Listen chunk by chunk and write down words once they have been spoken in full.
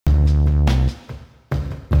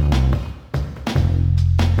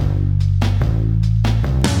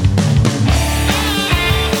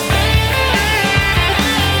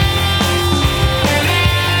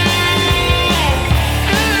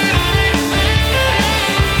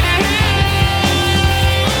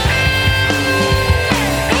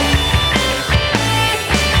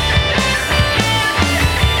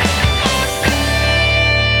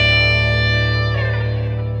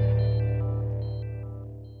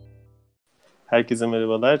Herkese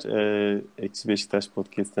merhabalar. Ekşi Beşiktaş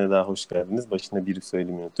Podcast'ine daha hoş geldiniz. Başına biri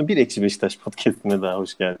söylemeyi unuttum. Bir Ekşi Beşiktaş Podcast'ine daha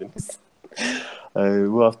hoş geldiniz.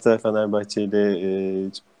 Bu hafta Fenerbahçe ile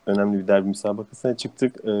önemli bir derbi müsabakasına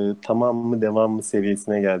çıktık. Tamam mı devam mı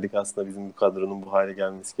seviyesine geldik. Aslında bizim bu kadronun bu hale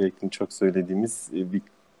gelmesi gerektiğini çok söylediğimiz bir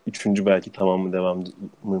üçüncü belki tamam mı devam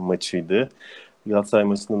mı maçıydı. Galatasaray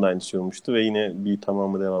maçında da aynı şey olmuştu ve yine bir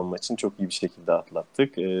tamamı devam maçını çok iyi bir şekilde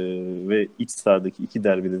atlattık. Ve iç sahadaki iki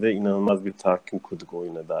derbide de inanılmaz bir tahakküm kurduk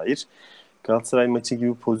oyuna dair. Galatasaray maçı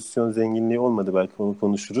gibi pozisyon zenginliği olmadı, belki onu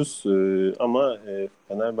konuşuruz. Ama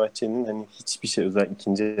Fenerbahçe'nin hani hiçbir şey, özellikle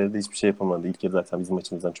ikinci yarıda hiçbir şey yapamadı. İlk yarı zaten bizim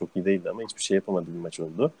maçımızdan çok iyi değildi ama hiçbir şey yapamadı bir maç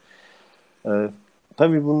oldu. Ee,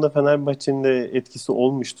 tabii bunda Fenerbahçe'nin de etkisi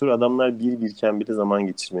olmuştur. Adamlar 1-1 iken bile zaman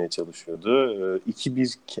geçirmeye çalışıyordu.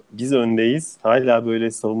 2-1 biz öndeyiz. Hala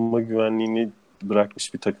böyle savunma güvenliğini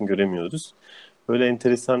bırakmış bir takım göremiyoruz. Böyle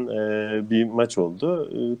enteresan bir maç oldu.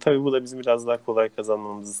 Tabii bu da bizim biraz daha kolay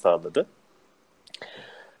kazanmamızı sağladı.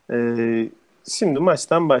 E, Şimdi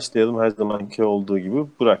maçtan başlayalım her zamanki olduğu gibi.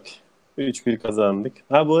 Burak, 3-1 kazandık.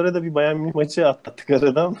 Ha, bu arada bir Bayern Münih maçı atlattık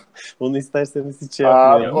aradan. Onu isterseniz hiç şey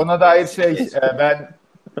yapmayalım. Ona dair ben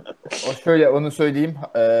şöyle onu söyleyeyim.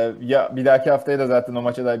 Ya bir dahaki haftaya da zaten o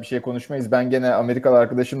maça dair bir şey konuşmayız. Ben gene Amerikalı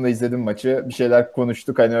arkadaşımla izledim maçı. Bir şeyler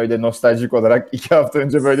konuştuk. Hani öyle nostaljik olarak 2 hafta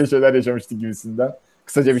önce böyle şeyler yaşamıştık gibisinden.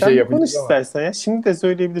 Kısaca bir şey Sen konuş yapacağız ama. istersen ya. Şimdi de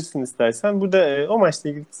söyleyebilirsin istersen. Burada o maçla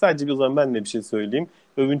ilgili sadece bir o zaman ben de bir şey söyleyeyim.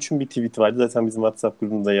 Övünç'ün bir tweet vardı. Zaten bizim WhatsApp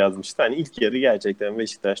grubunda yazmıştı. Hani ilk yarı gerçekten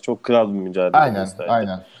Beşiktaş çok kral bir mücadele Aynen, gösterdi.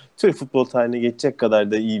 aynen. Türk futbol tarihine geçecek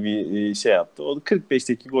kadar da iyi bir şey yaptı. O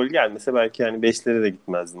 45'teki gol gelmese belki yani 5'lere de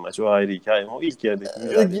gitmezdi maç. O ayrı hikaye ama o ilk yarıdaki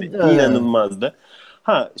mücadele inanılmazdı.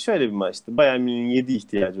 Ha, şöyle bir maçtı. Bayern Münih'in 7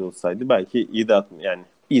 ihtiyacı olsaydı belki 7 at yani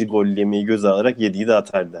bir gol yemeyi göze alarak 7'yi de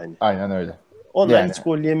atardı hani. Aynen öyle. Onlar Yani hiç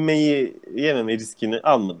gol yememe riskini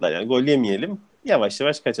almadılar. Yani gol yemeyelim, yavaş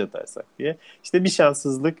yavaş kaç atarsak diye. İşte bir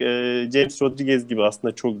şanssızlık. James Rodriguez gibi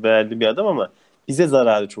aslında çok değerli bir adam ama bize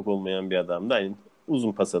zararı çok olmayan bir adamdı. Yani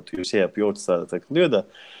uzun pas atıyor, şey yapıyor, orta sahada takılıyor da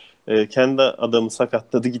kendi adamı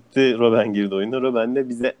sakatladı gitti. Robben girdi oyuna. Robben de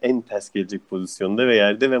bize en ters gelecek pozisyonda ve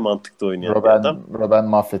yerde ve mantıkta oynayan bir adam. Robben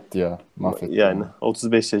mahvetti ya. Mahvetti Yani yani.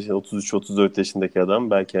 35 yaş, 33-34 yaşındaki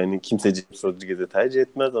adam belki hani kimse James Rodriguez'e tercih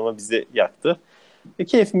etmez ama bizi yaktı.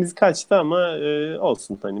 Keyfimiz kaçtı ama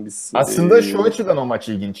olsun hani biz Aslında şu açıdan o maç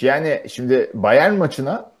ilginç. Yani şimdi Bayern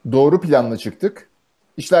maçına doğru planla çıktık.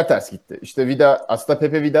 İşler ters gitti. İşte Vida, aslında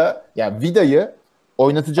Pepe Vida, yani Vida'yı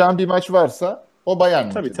oynatacağım bir maç varsa o Bayern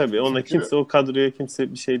tabii maçıdır. tabii ona Çünkü kimse, o kadroya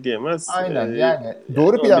kimse bir şey diyemez. aynen yani Yani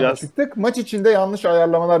doğru o planla biraz çıktık. Maç içinde yanlış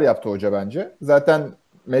ayarlamalar yaptı hoca bence. Zaten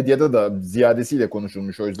medyada da ziyadesiyle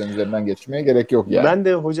konuşulmuş, o yüzden üzerinden geçmeye gerek yok yani. ben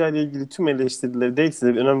de hoca ile ilgili tüm eleştirileri değilse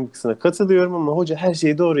de önemli bir kısmına katılıyorum ama hoca her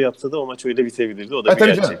şeyi doğru yapsa da o maç öyle bitebilirdi. O da bir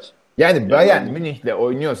Tabii canım. gerçek. Yani Yani Bayern Münih'le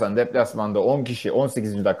oynuyorsan deplasmanda 10 kişi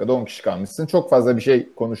 18. dakikada 10 kişi kalmışsın. Çok fazla bir şey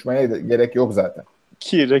konuşmaya gerek yok zaten.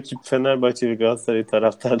 ki rakip Fenerbahçe ve Galatasaray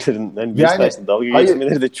taraftarlarının hani Yani Beşiktaş'ta dalga hayır,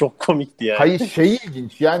 geçmeleri de çok komikti yani. hayır, şey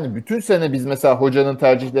ilginç, yani bütün sene biz mesela hocanın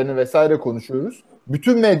tercihlerini vesaire konuşuyoruz.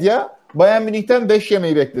 Bütün medya Bayern Münih'ten 5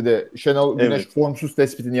 yemeyi bekledi Şenol Güneş Evet. formsuz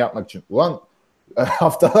tespitini yapmak için. Ulan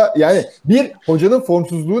hafta yani bir hocanın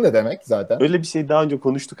formsuzluğu ne demek zaten? Öyle bir şey daha önce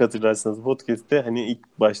konuştuk hatırlarsanız podcast'te, hani ilk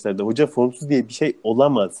başlarda hoca formsuz diye bir şey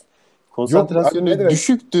olamaz. Yok abi, ne Konsantrasyonu demek?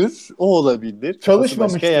 düşüktür, o olabilir. Kafası başka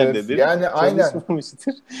Çalışmamıştır. yerdedir. Yani aynen.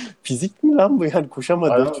 Çalışmamıştır. Fizik mi lan bu, yani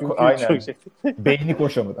koşamadı çünkü çok Aynen. şey. Beyni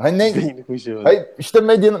koşamadı. Hani ne? Beyni koşamadı. Hayır, işte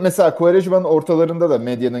medyanın mesela Quaresma'nın ortalarında da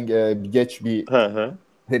medyanın geç bir Ha ha.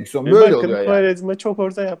 reaksiyon Ve böyle bakın oluyor yani. Quaresma çok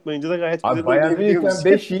orta yapmayınca da gayet güzel Abi Bayern Münih'ten oynayabiliyormuş.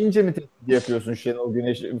 5 yiyince mi tespit yapıyorsun Şenol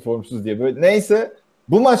Güneş formsuz diye böyle. Neyse,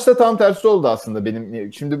 bu maçta tam tersi oldu aslında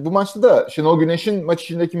benim. Şimdi bu maçta da Şenol Güneş'in maç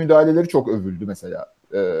içindeki müdahaleleri çok övüldü mesela.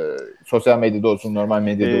 Sosyal medyada olsun, normal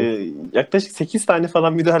medyada olsun. Yaklaşık 8 tane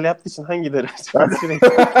falan müdahale yaptığı için hangileri acaba sürekli?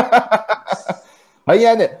 Hayır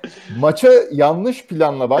yani maça yanlış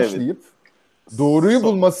planla Evet. başlayıp doğruyu So-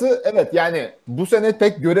 bulması, evet, yani bu sene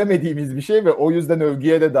pek göremediğimiz bir şey ve o yüzden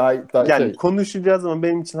övgüye de daha Yani konuşacağız ama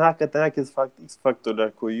benim için hakikaten herkes farklı X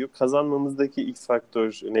faktörler koyuyor. Kazanmamızdaki X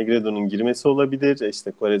faktör Negredo'nun girmesi olabilir.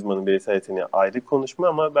 İşte Quaresma'nın bireysel yeteneği ayrı konuşma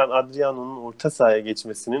ama ben Adriano'nun orta sahaya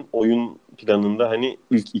geçmesinin oyun planında hani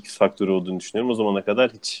ilk X faktörü olduğunu düşünüyorum. O zamana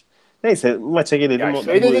kadar hiç. Neyse, maça gelelim. ya Bu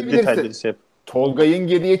şöyle detayları diyebilirsin. şey yap. Tolga'nın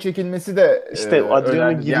geriye çekilmesi de İşte Adriano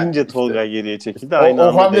önemli. Yani girince işte Tolga geriye çekildi. Aynı o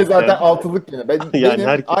anda hamle denk zaten geldi. altılık yine. Yani Benim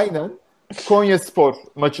herkes. aynen Konyaspor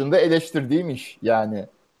maçında eleştirdiğim iş. Yani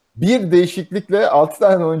bir değişiklikle 6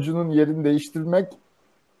 tane oyuncunun yerini değiştirmek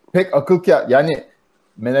pek akıl yani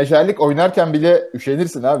menajerlik oynarken bile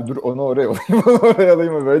üşenirsin abi. Dur onu oraya alayım, onu oraya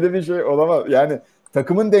alayım. Böyle bir şey olamaz. Yani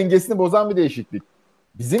takımın dengesini bozan bir değişiklik.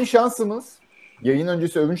 Bizim şansımız, yayın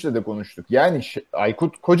öncesi Övünç'le de konuştuk. Yani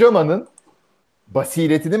Aykut Kocaman'ın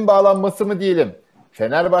basiretinin bağlanması mı diyelim?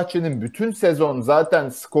 Fenerbahçe'nin bütün sezon zaten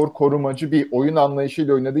skor korumacı bir oyun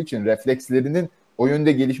anlayışıyla oynadığı için reflekslerinin o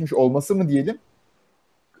yönde gelişmiş olması mı diyelim?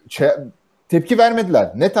 Tepki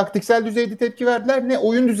vermediler. Ne taktiksel düzeyde tepki verdiler, ne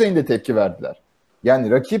oyun düzeyinde tepki verdiler.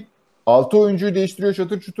 Yani rakip 6 oyuncuyu değiştiriyor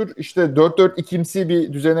çatır çutur, işte 4-4-2'msi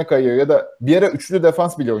bir düzene kayıyor ya da bir ara üçlü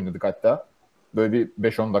defans bile oynadık hatta. Böyle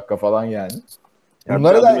bir 5-10 dakika falan yani.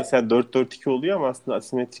 Bunlara da mesela 4-4-2 oluyor ama aslında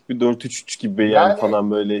asimetrik bir 4-3-3 gibi yani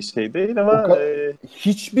falan böyle şey değil ama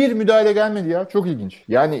hiçbir müdahale gelmedi ya. Çok ilginç.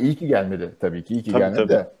 Yani iyi ki gelmedi tabii ki. İyi ki gelmedi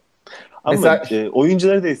de. Ama mesela,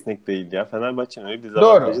 oyuncuları da esnek değil ya. Fenerbahçe'nin öyle bir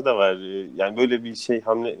dezavantajı da var. Yani böyle bir şey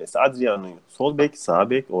hamle mesela Adriano'yu sol bek, sağ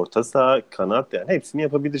bek, orta saha, kanat yani hepsini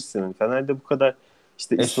yapabilirsin. Fener'de bu kadar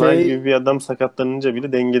işte İsmail gibi bir adam sakatlanınca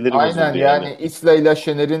bile dengeleri bozuldu yani. Aynen yani İsla ile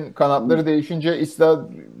Şener'in kanatları değişince İsla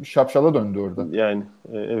şapşala döndü orada. Yani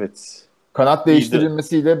evet. Kanat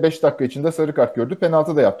değiştirilmesiyle 5 dakika içinde sarı kart gördü.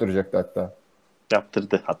 Penaltı da yaptıracaktı hatta.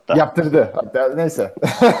 Yaptırdı hatta neyse.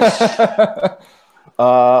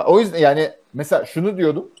 O yüzden yani mesela şunu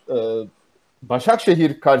diyordum.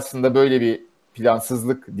 Başakşehir karşısında böyle bir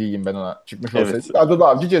plansızlık diyeyim ben ona çıkmış olsaydı. Anadolu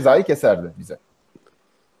Avcı cezayı keserdi bize.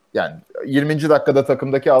 Yani 20. dakikada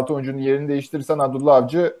takımdaki 6 oyuncunun yerini değiştirirsen Abdullah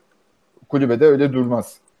Avcı kulübede öyle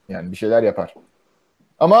durmaz. Yani bir şeyler yapar.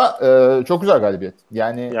 Ama çok güzel galibiyet.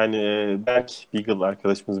 Yani Berk Beagle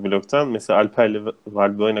arkadaşımız blogtan mesela Alper'le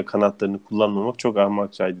Valbuena kanatlarını kullanmamak çok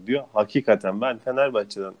ahmakçaydı diyor. Hakikaten ben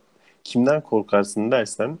Fenerbahçe'den kimden korkarsın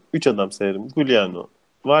dersen 3 adam sayarım. Giuliano,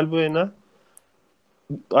 Valbuena,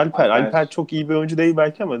 Alper çok iyi bir oyuncu değil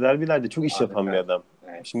belki ama derbilerde çok iş yapan bir adam.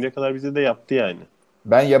 Evet. Şimdiye kadar bize de yaptı yani.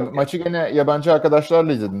 Ben maçı gene yabancı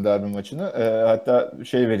arkadaşlarla izledim derbi maçını. Hatta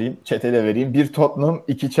vereyim, çetele vereyim. 1 Tottenham,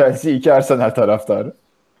 2 Chelsea, 2 Arsenal taraftarı.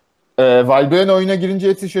 Valbuena oyuna girince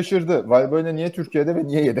hepsi şaşırdı. Valbuena niye Türkiye'de ve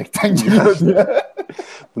niye yedekten giriyor diye.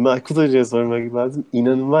 Bunu Aykut Hoca'ya sormak lazım.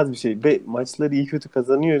 İnanılmaz bir şey. Ve maçları iyi kötü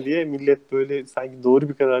kazanıyor diye millet böyle sanki doğru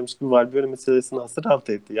bir kararmış gibi Valbuena meselesini hasır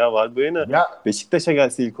altı etti. Ya Valbuena Beşiktaş'a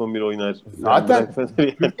gelse ilk 11 oynar. Zaten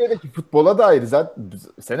Türkiye'deki futbola dair zaten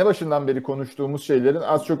sene başından beri konuştuğumuz şeylerin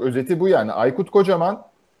az çok özeti bu yani. Aykut Kocaman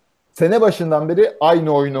sene başından beri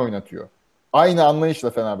aynı oyunu oynatıyor. Aynı anlayışla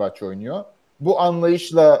Fenerbahçe oynuyor. Bu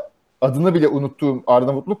anlayışla adını bile unuttuğum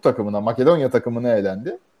Arnavutluk takımına, Makedonya takımına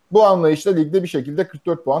elendi. Bu anlayışla ligde bir şekilde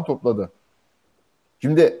 44 puan topladı.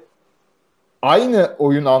 Şimdi aynı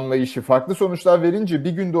oyun anlayışı farklı sonuçlar verince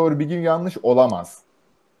bir gün doğru bir gün yanlış olamaz.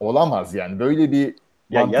 Olamaz yani böyle bir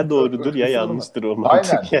ya doğrudur ya yanlıştır o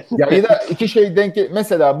mantık. Aynen. Ya da iki şey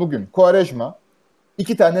mesela bugün Quaresma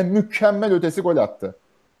 2 tane mükemmel ötesi gol attı.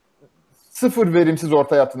 0 verimsiz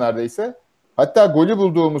ortaya attı neredeyse. Hatta golü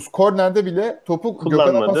bulduğumuz kornerde bile topu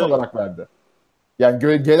Gökhan'a pas olarak verdi.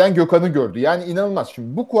 Yani gelen Gökhan'ı gördü. Yani inanılmaz.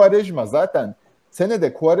 Şimdi bu Quaresma zaten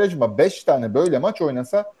senede Quaresma 5 tane böyle maç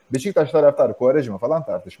oynasa Beşiktaş taraftarı Quaresma falan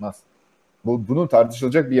tartışmaz. Bunun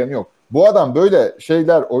tartışılacak bir yanı yok. Bu adam böyle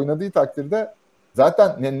şeyler oynadığı takdirde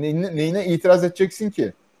zaten neyine itiraz edeceksin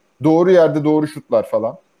ki? Doğru yerde doğru şutlar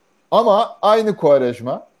falan. Ama aynı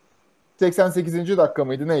Quaresma 88. dakika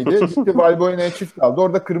mıydı neydi? Gitti Valbuena'ya çift aldı.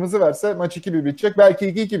 Orada kırmızı verse maç 2-1 bitecek. Belki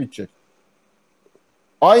 2-2 bitecek.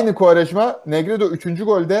 Aynı Quaresma Negredo 3.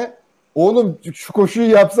 golde oğlum şu koşuyu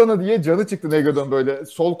yapsana diye canı çıktı Negredo'nun böyle.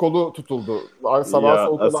 Sol kolu tutuldu. Sabah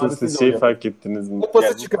sol kolu asıl siz fark ettiniz mi? O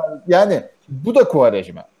pası çıkar. Yani bu da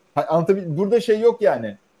Quaresma. Burada yok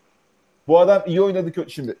yani. Bu adam iyi oynadı.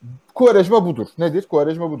 Şimdi Quaresma budur. Nedir?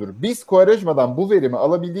 Quaresma budur. Biz Quaresma'dan bu verimi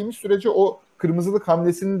alabildiğimiz sürece o kırmızılık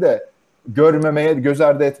hamlesini de görmemeye, göz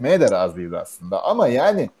ardı etmeye de razıyız aslında. Ama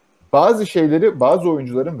yani bazı şeyleri bazı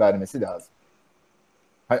oyuncuların vermesi lazım.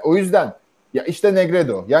 O yüzden ya işte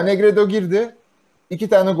Negredo. Ya Negredo girdi. 2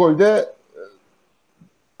 tane golde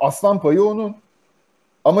aslan payı onun.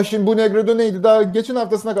 Ama şimdi bu Negredo neydi? Daha geçen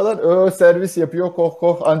haftasına kadar servis yapıyor.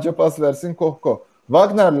 Koh anca pas versin koh.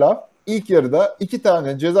 Wagner'la ilk yarıda 2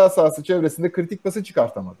 tane ceza sahası çevresinde kritik pası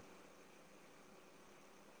çıkartamadı.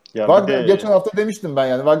 Wagner geçen hafta demiştim ben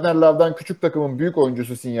yani Wagner Love'dan küçük takımın büyük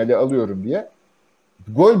oyuncusu sinyali alıyorum diye.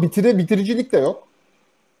 Gol bitiricilik de yok.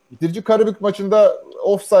 Bitirici Karabük maçında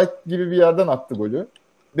offside gibi bir yerden attı golü.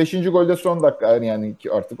 5. golde son dakika yani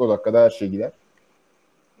artık o dakikada her şey gider.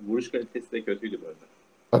 Vuruş kalitesi de kötüydü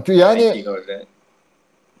böyle. Yani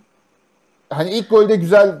hani ilk golde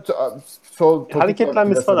güzel sol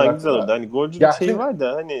hareketlenmesi falan güzel oldu. Hani golcülük ya şeyi var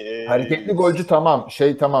da hani hareketli golcü tamam.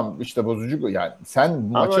 Tamam işte bozucu yani sen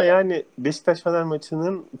ama maça yani Beşiktaş-Fener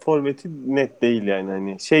maçının forveti net değil yani.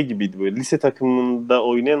 Hani şey gibiydi, böyle lise takımında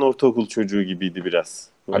oynayan ortaokul çocuğu gibiydi biraz.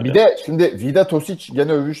 Ha bir Böyle. de şimdi Vida Tosic,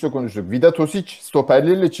 gene övünçle konuştuk. Vida Tosic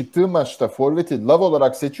stoperleriyle çıktığı maçta forveti lav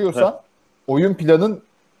olarak Heh. seçiyorsan oyun planın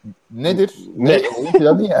nedir? Ne? Oyun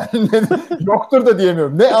planı yani. Yoktur da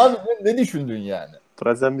diyemiyorum. Ne abi, ne düşündün yani?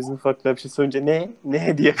 Bazen bizim ufaklar bir şey söyleyince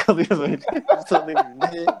ne diye kalıyor böyle. Sonra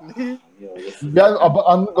ne? Ya orası Yani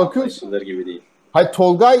zaten bakıyorsun. anlaşılır gibi değil. Hayır,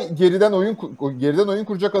 Tolgay geriden oyun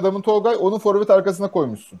kuracak adamın Tolgay, onun forvet arkasına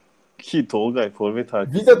koymuşsun. Ki Tolgay forvet Vida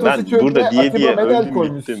arkası. Tosic Ben burada önüne Atiba diye Medel öldüm bittim.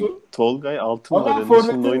 koymuşsun. Tolgay 6 Ama numaranın dışında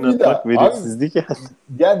forvetin oynatmak Vida. Abi, verimsizlik yani.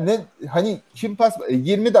 yani ne hani kim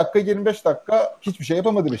 20 dakika 25 dakika hiçbir şey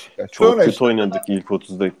yapamadı Beşiktaş. Çok Sonra kötü işte, oynadık ilk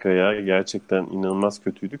 30 dakika ya. Gerçekten inanılmaz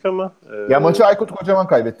kötüydük ama ya maçı Aykut Kocaman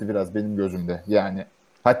kaybetti biraz benim gözümde. Yani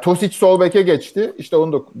Tosic sol beke geçti. İşte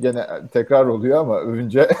onu da gene tekrar oluyor ama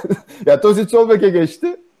övünce. Ya Tosic sol beke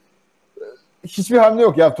geçti. Hiçbir hamle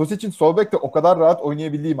yok. Ya Tosic'in sol bekte o kadar rahat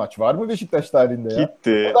oynayabildiği maç var mı Beşiktaş tarihinde ya?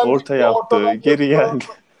 gitti, Adam orta gitti, yaptı, ortadan geri yapıyor. geldi.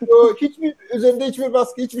 Hiçbir üzerinde hiçbir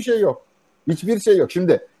baskı, hiçbir şey yok. Hiçbir şey yok.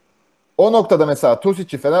 Şimdi o noktada mesela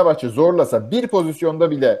Tosic'i Fenerbahçe zorlasa, bir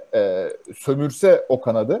pozisyonda bile sömürse o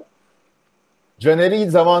kanadı, Caner'i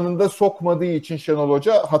zamanında sokmadığı için Şenol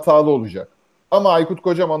Hoca hatalı olacak. Ama Aykut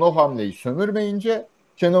Kocaman o hamleyi sömürmeyince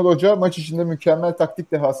Şenol Hoca maç içinde mükemmel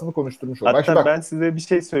taktik dehasını konuşturmuş oldu. Hatta Bak, ben size bir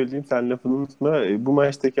şey söyleyeyim, sen lafını unutma. Bu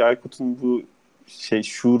maçtaki Aykut'un bu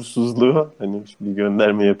şuursuzluğu, hani bir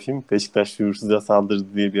gönderme yapayım. Beşiktaş şuursuzca saldırdı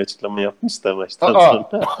diye bir açıklama yapmış da maçtan sonra.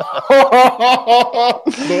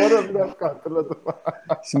 Doğru, bir dakika hatırladım.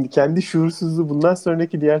 Şimdi kendi şuursuzluğu bundan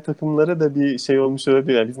sonraki diğer takımlara da bir şey olmuş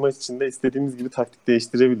olabilir. Yani biz maç içinde istediğimiz gibi taktik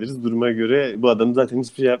değiştirebiliriz. Duruma göre bu adam zaten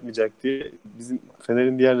hiçbir şey yapmayacak diye bizim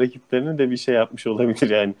Fener'in diğer rakiplerine de bir şey yapmış olabilir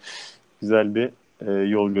yani. Güzel bir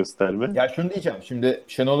yol gösterme. Ya şunu diyeceğim. Şimdi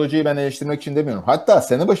Şenol Hoca'yı ben eleştirmek için demiyorum. Hatta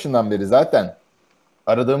sene başından beri zaten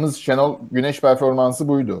aradığımız Şenol Güneş performansı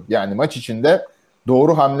buydu. Yani maç içinde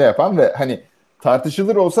doğru hamle yapan ve hani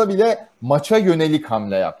tartışılır olsa bile maça yönelik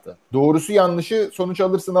hamle yaptı. Doğrusu yanlışı, sonuç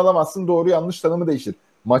alırsın alamazsın, doğru yanlış tanımı değişir.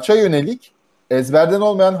 Maça yönelik ezberden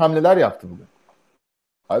olmayan hamleler yaptı bugün.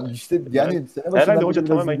 Abi işte yani sene Herhalde başından hoca beri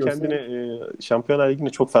biraz tamamen izliyorsa. kendine Şampiyonlar Ligi'ne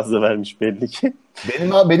çok fazla vermiş belli ki.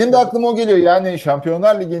 Benim de aklıma o geliyor. Yani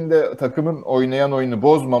Şampiyonlar Ligi'nde takımın oynayan oyunu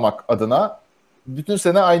bozmamak adına bütün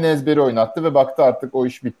sene aynı ezberi oynattı ve baktı artık o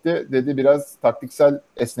iş bitti. Dedi biraz taktiksel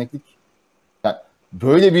esneklik. Yani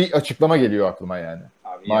böyle bir açıklama geliyor aklıma yani.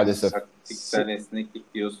 Abi Maalesef. Yani taktiksel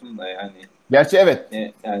esneklik diyorsun da yani. Gerçi evet.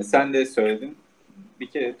 Yani sen de söyledin. Bir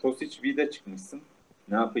kere Tosic Vida çıkmışsın.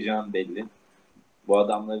 Ne yapacağın belli. Bu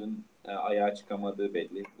adamların ayağa çıkamadığı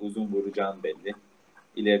belli. Uzun vuracağın belli.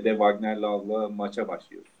 İleride Wagner Love'la maça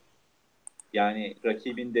başlıyoruz. Yani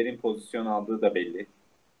rakibin derin pozisyon aldığı da belli.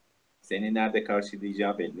 Seni nerede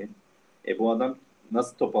karşılayacağı belli. Bu adam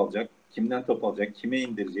nasıl top alacak? Kimden top alacak? Kime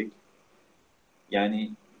indirecek?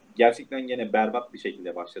 Yani gerçekten gene berbat bir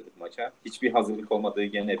şekilde başladık maça. Hiçbir hazırlık olmadığı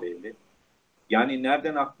gene belli. Yani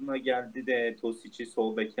nereden aklına geldi de Tosic'i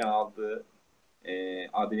sol beke aldı,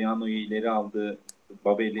 Adriano'yu ileri aldı,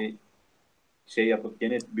 Babel'i yapıp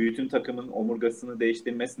gene bütün takımın omurgasını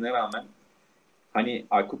değiştirmesine rağmen hani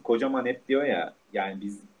Aykut Kocaman hep diyor ya, yani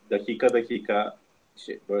biz dakika dakika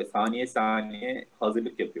böyle saniye saniye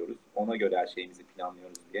hazırlık yapıyoruz. Ona göre her şeyimizi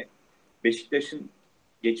planlıyoruz diye. Beşiktaş'ın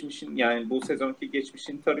geçmişin, yani bu sezonki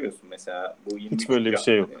geçmişini tarıyorsun mesela. Bu 23. Hiç böyle bir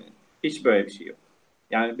şey yok. Hiç böyle bir şey yok.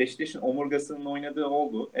 Yani Beşiktaş'ın omurgasının oynadığı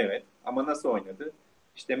oldu, evet. Ama nasıl oynadı?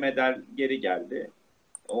 İşte Medel geri geldi.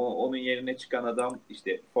 Onun yerine çıkan adam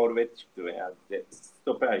işte forvet çıktı veya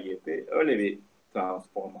stoper girdi. Öyle bir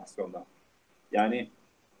transformasyondan. Yani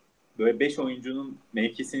böyle 5 oyuncunun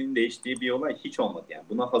mevkisinin değiştiği bir olay hiç olmadı yani.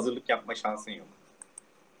 Buna hazırlık yapma şansın yok.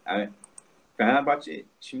 Yani Fenerbahçe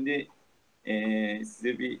şimdi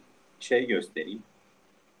size bir şey göstereyim.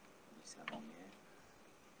 Bir saniye.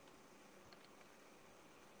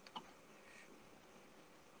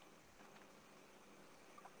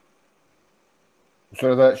 Bu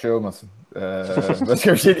sırada şey olmasın.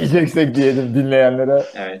 Başka bir şey diyeceksek diyelim dinleyenlere.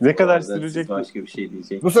 Evet, Ne kadar arada sürecek siz başka bir şey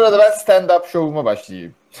diyecek. Bu sırada ben stand-up şovuma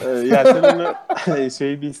başlayayım. Yani sen onu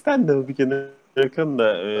bir stand-up'ı bir kenara bırakın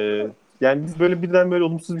da yani biz böyle birden böyle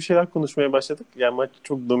olumsuz bir şeyler konuşmaya başladık. Yani maç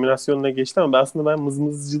çok dominasyonla geçti ama ben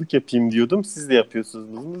mızmızcılık yapayım diyordum. Siz de yapıyorsunuz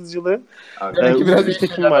mızmızcılığı. Demek ki biraz iyi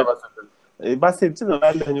Nitekim şeylerden var. bahsedelim. Bahsedeceğim ama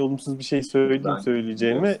ben de hani olumsuz bir şey Ben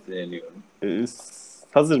söyleyeceğimi. gösteriyorum.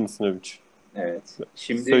 Hazır mısın Övünç? Evet.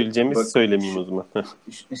 Şimdi Söyleyeceğimizi söylemeyeyim o zaman.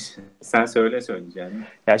 sen söyleyeceğini.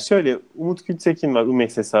 Ya şöyle, Umut Gültekin var,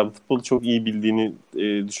 Umex hesabı. Futbolu çok iyi bildiğini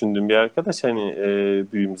düşündüğüm bir arkadaş. Hani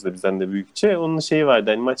büyüğümüzde, bizden de büyükçe. Onun şeyi vardı,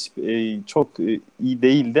 hani maç çok iyi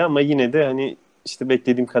değildi ama yine de hani işte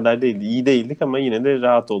beklediğim kadar değildi. İyi değildik ama yine de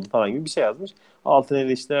rahat oldu falan gibi bir şey yazmış. Altın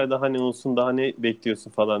eleştiriler, daha ne olsun, daha ne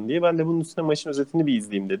bekliyorsun falan diye. Ben de bunun üstüne maçın özetini bir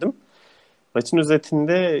izleyeyim dedim. Maçın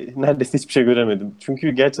özetinde neredeyse hiçbir şey göremedim.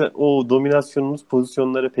 Çünkü gerçekten o dominasyonumuz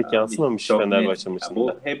pozisyonlara pek Abi, yansımamış çok net. Fenerbahçe Ya, bu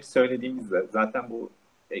maçında. hep söylediğimizde zaten bu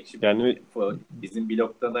ekşi Yani bizim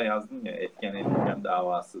blogda da yazdım ya, etken edilgen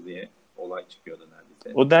davası diye olay çıkıyordu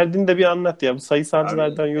neredeyse. o derdini de bir anlat ya. Bu Abi,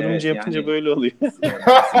 sayısalcılardan yorumcu evet yapınca yani böyle oluyor.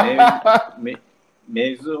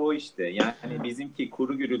 mevzu o işte. Yani bizimki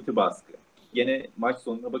kuru gürültü baskı. Gene maç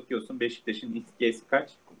sonuna bakıyorsun, Beşiktaş'ın XG'si kaç?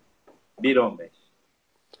 1.15.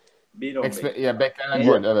 1.15. Ya beklenen E,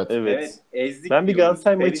 gol, evet. evet, Evet. ezdik Ben bir diyoruz.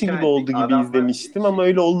 Galatasaray maçı Perişan gibi ettik. oldu gibi Adamlar izlemiştim ama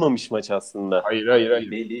öyle olmamış maç aslında. Hayır, hayır,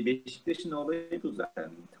 hayır. Beşiktaş'ın olayı bu zaten.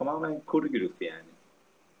 Tamamen kuru gürültü yani.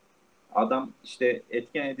 Adam işte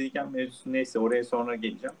etken edilgen mevzusu neyse, oraya sonra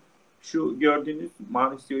geleceğim. Şu gördüğünüz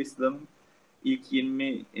Mauricio Islam'ın ilk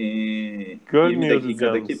 20 Görmüyoruz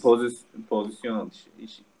dakikadaki yalnız. pozisyon alışı.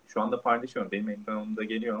 Şu anda paylaşıyorum. Benim ekranımda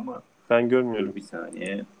geliyor ama Ben dur görmüyorum. bir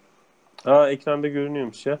saniye. Ekranda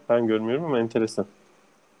görünüyormuş ya. Ben görmüyorum ama enteresan.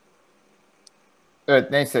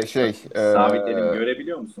 Evet, neyse Sabitledim.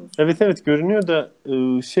 Görebiliyor musunuz şu an? Evet, evet, görünüyor da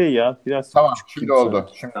şey ya, biraz tamam, küçük şimdi gibi oldu.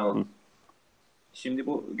 sanki. Şimdi Tamam. oldu. Şimdi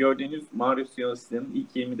bu gördüğünüz Mauricio Islam'ın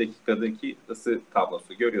ilk 20 dakikadaki ısı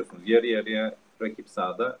tablosu. Görüyorsunuz. Yarı yarıya rakip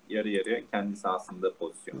sahada, yarı yarıya kendi sahasında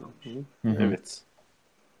pozisyon almış. Hı hı. Evet.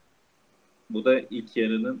 Bu da ilk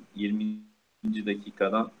yarının 20.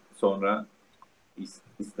 dakikadan sonra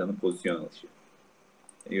İslam'ın pozisyon alışı.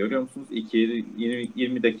 Görüyor musunuz?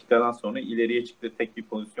 20 dakikadan sonra ileriye çıktı, tek bir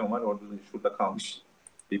pozisyon var. Orada da şurada kalmış.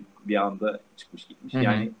 Bir anda çıkmış gitmiş. Hı hı.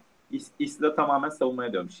 Yani İsla tamamen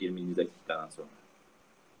savunmaya dönmüş 20. dakikadan sonra.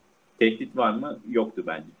 Tehdit var mı? Yoktu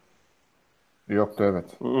bence. Yoktu,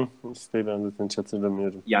 evet. İşte ben zaten hiç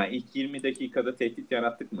hatırlamıyorum. Yani ilk 20 dakikada tehdit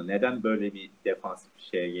yarattık mı? Neden böyle bir defansif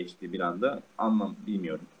şeye geçti bir anda?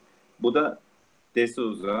 Bilmiyorum. Bu da De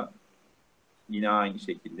Souza, yine aynı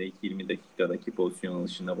şekilde ilk 20 dakikadaki pozisyon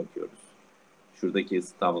alışına bakıyoruz. Şuradaki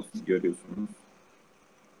ısı tablosunu görüyorsunuz.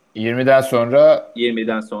 20'den sonra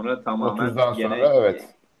 20'den sonra tamamen 30'dan gene sonra, evet.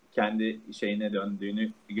 kendi şeyine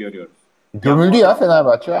döndüğünü görüyoruz. Yani bu Gömüldü ya adamların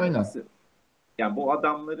Fenerbahçe, aynen. yani bu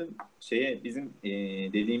adamların bizim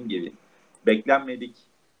dediğim gibi beklenmedik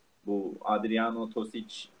bu Adriano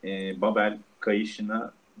Tosic Babel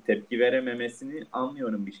kayışına tepki verememesini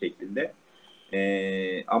anlıyorum bir şekilde.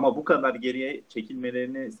 Ama bu kadar geriye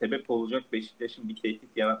çekilmelerine sebep olacak Beşiktaş'ın bir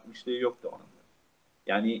tehdit yaratmışlığı yoktu o anda.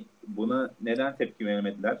 Yani buna neden tepki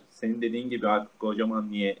veremediler? Senin dediğin gibi artık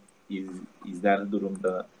Kocaman niye izler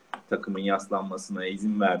durumda takımın yaslanmasına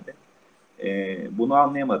izin verdi? Bunu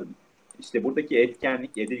anlayamadım. İşte buradaki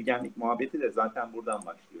etkenlik, edilgenlik muhabbeti de zaten buradan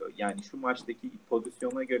başlıyor. Yani şu maçtaki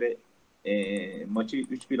pozisyona göre maçı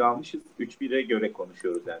 3-1 almışız. 3-1'e göre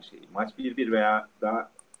konuşuyoruz her şeyi. Maç 1-1 veya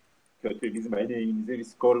daha kötü bizim elimize bir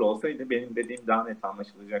skorla olsaydı benim dediğim daha net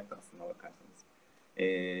anlaşılacaktı aslında bakarsanız.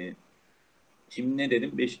 Şimdi ne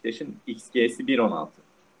dedim? Beşiktaş'ın XG'si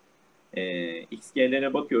 1.16.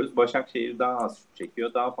 XG'lere bakıyoruz. Başakşehir daha az şut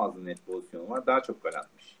çekiyor. Daha fazla net pozisyonu var. Daha çok gol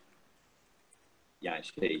atmış. Yani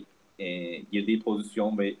girdiği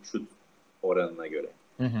pozisyon ve şut oranına göre.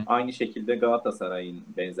 Hı hı. Aynı şekilde Galatasaray'ın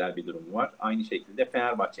benzer bir durumu var. Aynı şekilde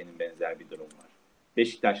Fenerbahçe'nin benzer bir durumu var.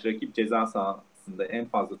 Beşiktaş rakip ceza sahasında en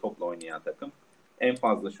fazla topla oynayan takım. En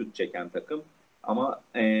fazla şut çeken takım. Ama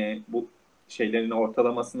bu şeylerin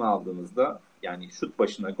ortalamasını aldığınızda, yani şut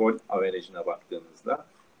başına gol averajına baktığınızda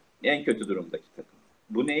en kötü durumdaki takım.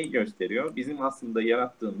 Bu neyi gösteriyor? Bizim aslında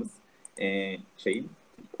yarattığımız şeyin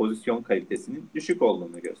pozisyon kalitesinin düşük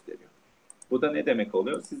olduğunu gösteriyor. Bu da ne demek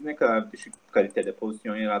oluyor? Siz ne kadar düşük kalitede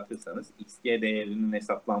pozisyon yaratırsanız XG değerinin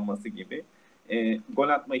hesaplanması gibi gol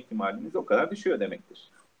atma ihtimaliniz o kadar düşüyor demektir.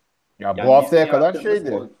 Ya bu Yani haftaya kadar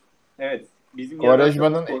şeydi. evet, bizim yarattığımız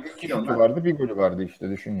Quaresma'nın 2 şutu pozisyonlar, vardı, bir golü vardı işte,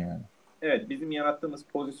 düşün yani. evet, bizim yarattığımız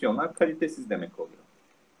pozisyonlar kalitesiz demek oluyor.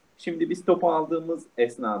 Şimdi biz topu aldığımız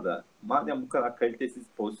esnada madem bu kadar kalitesiz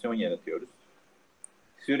pozisyon yaratıyoruz,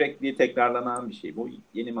 sürekli tekrarlanan bir şey bu.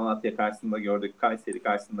 Yeni Malatya karşısında gördük, Kayseri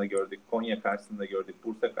karşısında gördük, Konya karşısında gördük,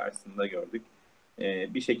 Bursa karşısında gördük.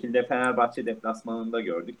 Bir şekilde Fenerbahçe deplasmanında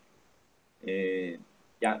gördük.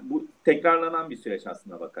 Yani bu tekrarlanan bir süreç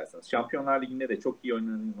aslında bakarsanız. Şampiyonlar Ligi'nde de çok iyi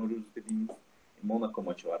oynuyoruz dediğimiz Monaco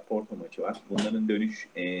maçı var, Porto maçı var. Bunların dönüş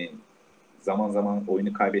zaman zaman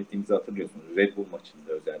oyunu kaybettiğimizi hatırlıyorsunuz. Red Bull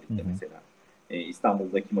maçında özellikle mesela.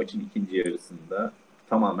 İstanbul'daki maçın ikinci yarısında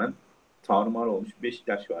tamamen tarumar olmuş bir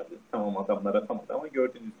Beşiktaş vardı. Tamam adamlar atamadı ama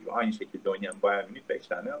gördüğünüz gibi aynı şekilde oynayan Bayern Münih 5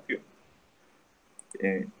 tane atıyor.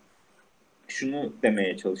 Şunu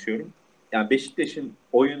demeye çalışıyorum. Yani Beşiktaş'ın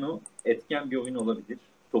oyunu etken bir oyun olabilir.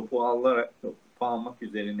 Topu almak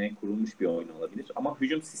üzerine kurulmuş bir oyun olabilir. Ama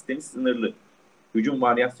hücum sistemi sınırlı. Hücum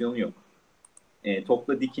varyasyonu yok.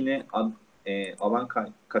 Topla dikine alan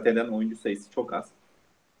kat eden oyuncu sayısı çok az.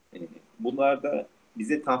 Bunlar da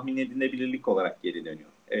bize tahmin edilebilirlik olarak geri dönüyor.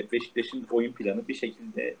 Evet, Beşiktaş'ın oyun planı bir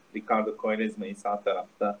şekilde Ricardo Quaresma'yı sağ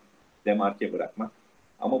tarafta demarke bırakmak.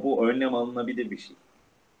 Ama bu önlem alınabilir bir şey.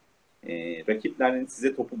 Rakiplerin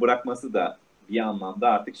size topu bırakması da bir anlamda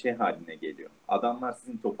artık şey haline geliyor. Adamlar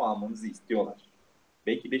sizin topu almanızı istiyorlar.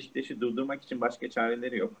 Belki Beşiktaş'ı durdurmak için başka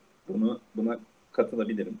çareleri yok. Buna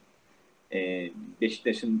katılabilirim.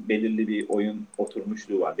 Beşiktaş'ın belirli bir oyun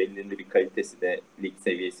oturmuşluğu var. Belirli bir kalitesi de lig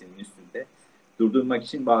seviyesinin üstünde. Durdurmak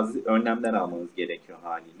için bazı önlemler almanız gerekiyor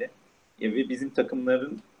haliyle. Ve bizim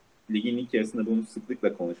takımların ligin ilk yarısında bunu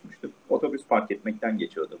sıklıkla konuşmuştuk. Otobüs park etmekten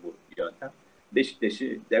geçiyordu bu yöntem.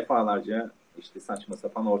 Beşiktaş'ı defalarca işte saçma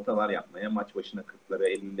sapan ortalar yapmaya, maç başına 40'ları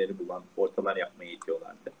 50'leri bulan ortalar yapmaya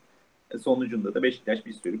itiyorlardı. Sonucunda da Beşiktaş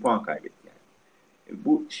bir sürü puan kaybetti yani.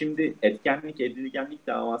 Bu şimdi etkenlik, edilgenlik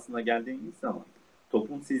davasına geldiğimiz zaman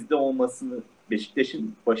topun sizde olmasını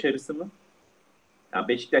Beşiktaş'ın başarısı mı? Yani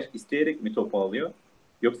Beşiktaş isteyerek mi topu alıyor?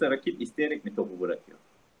 Yoksa rakip isteyerek mi topu bırakıyor?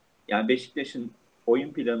 Yani Beşiktaş'ın oyun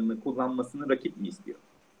planını kullanmasını rakip mi istiyor?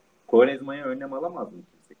 Quaresma'ya önlem alamaz mı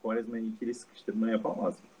kimse? Quaresma'ya ikili sıkıştırma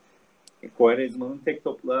yapamaz mı? Quaresma'nın tek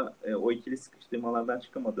topla o ikili sıkıştırmalardan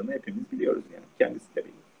çıkamadığını hepimiz biliyoruz yani. Kendisi de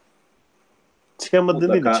biliyor.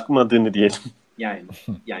 Çıkamadığını değil, çıkmadığını diyelim.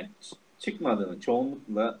 Yani çıkmadığını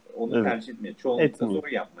çoğunlukla onu tercih etmiyor. Çoğunlukla zor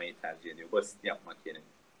yapmayı tercih ediyor. Basit yapmak yerine.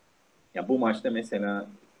 Ya bu maçta mesela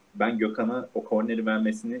ben Gökhan'a o korneri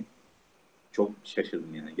vermesini çok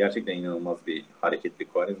şaşırdım yani. Gerçekten inanılmaz bir hareketli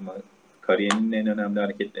Quaresma. Kariyerinin en önemli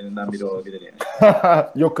hareketlerinden biri olabilir yani.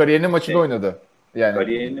 Yok, kariyerinin maçında oynadı. Yani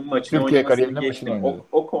kariyerinin maçını Türkiye oynamasını kariyerinin geçtim. maçını oynadı.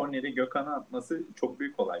 O korneri Gökhan'a atması çok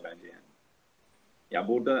büyük olay bence yani. Ya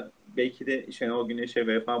burada belki de Şenol Güneş'e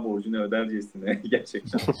vefa borcunu ödercesine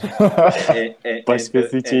gerçekten.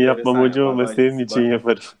 Başkası için yapmam hocam ama senin için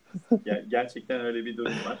yaparım. Gerçekten öyle bir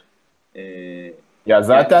durum var. Ya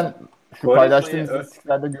zaten yani, şu paylaştığım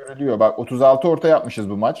istatistiklerde görülüyor. Bak 36 orta yapmışız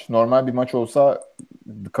bu maç. Normal bir maç olsa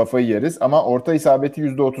kafayı yeriz ama orta isabeti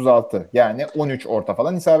 %36. Yani 13 orta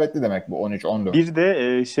falan isabetli demek bu, 13-14. Bir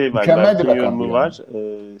de şey var. Mükemmel bir rakam yorumu yani. var.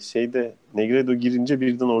 Şeyde Negredo girince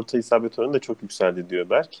birden orta isabet oranı da çok yükseldi diyor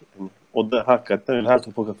Berk. Yani, o da hakikaten her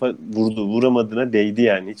topa kafa vurdu. Vuramadığına değdi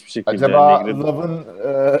yani hiçbir şekilde. Acaba Love'ın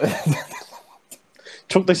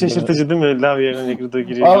çok da şaşırtıcı değil mi? Love yerine Negredo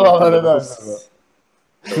giriyor. Allah neden?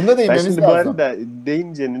 Şunda değinmemiz lazım. Ben şimdi bu arada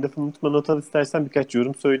deyince lafını unutma, not al istersen birkaç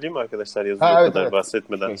yorum söyleyeyim arkadaşlar, yazıyor o kadar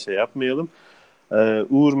bahsetmeden şey yapmayalım.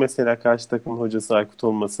 Uğur mesela karşı takım hocası Aykut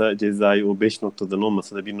olmasa cezayı o 5 noktadan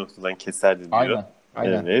olmasa da 1 noktadan keserdi diyor.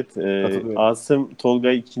 Aynen. Evet. Asım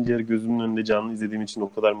Tolga'yı ikinci yarı gözümün önünde canlı izlediğim için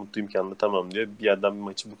o kadar mutluyum ki anlatamam diyor. Bir adam bir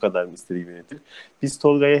maçı bu kadar mı istediği yönetir? Biz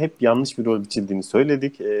Tolga'ya hep yanlış bir rol biçildiğini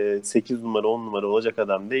söyledik. 8 numara 10 numara olacak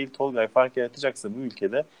adam değil. Tolga'yı fark yaratacaksa bu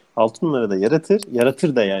ülkede 6 numarada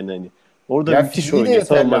yaratır da yani hani. Orada ya müthiş oynuyor.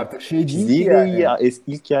 Fiziği de iyi.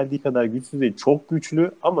 İlk geldiği kadar güçsüz değil. Çok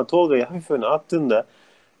güçlü ama Tolga'yı hafif öne attığında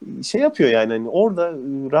şey yapıyor yani hani orada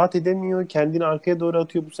rahat edemiyor. Kendini arkaya doğru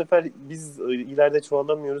atıyor. Bu sefer biz ileride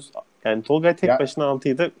çoğalamıyoruz. Yani Tolgay tek başına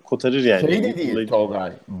 6'yı da kotarır yani. Şey de değil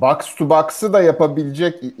Tolgay. Box to box'ı da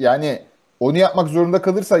yapabilecek, yani onu yapmak zorunda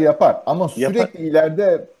kalırsa yapar. Ama sürekli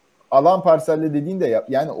ileride alan parselle dediğinde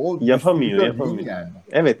yani o yapamıyor. Yani.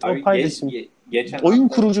 Evet, o paylaşım. Oyun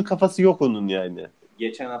kurucu kafası yok onun yani.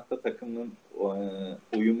 Geçen hafta takımın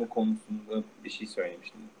uyumu konusunda bir şey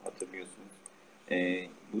söylemiştim, hatırlıyorsunuz.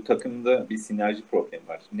 Bu takımda bir sinerji problemi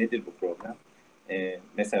var. Nedir bu problem?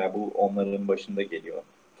 Mesela bu onların başında geliyor.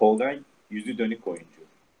 Tolgay yüzü dönük oyuncu.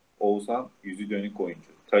 Oğuzhan yüzü dönük oyuncu.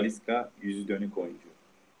 Talisca yüzü dönük oyuncu.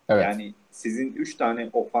 Evet. Yani sizin 3 tane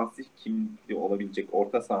ofansif kimlikli olabilecek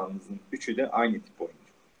orta sahanızın 3'ü de aynı tip oyuncu.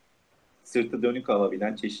 Sırtı dönük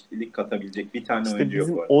alabilen, çeşitlilik katabilecek bir tane oyuncu yok.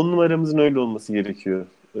 İşte bizim 10 numaramızın öyle olması gerekiyor.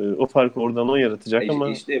 O farkı oradan o yaratacak ama...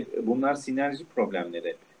 İşte bunlar sinerji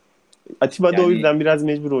problemleri. Atiba da o yüzden biraz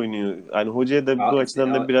mecbur oynuyor. Yani hocaya da bu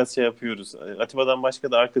açıdan da biraz şey yapıyoruz. Atiba'dan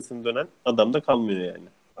başka da arkasını dönen adam da kalmıyor yani.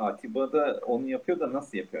 Atiba da onu yapıyor da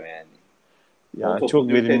nasıl yapıyor yani? Ya çok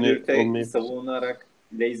verimli olmayıp savunarak,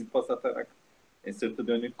 lazy pas atarak sırtı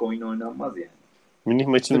dönük oyun oynanmaz yani. Münih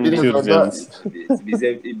maçını unutuyoruz yalnız.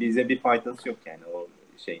 Bize bir faydası yok yani o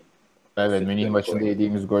şeyin. Evet, Münih maçında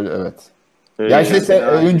yediğimiz gol, evet. Ya işte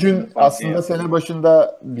Mesela Öncü'nün farklı aslında yaptı. sene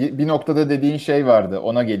başında bir noktada dediğin şey vardı.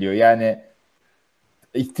 Ona geliyor. Yani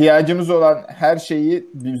ihtiyacımız olan her şeyi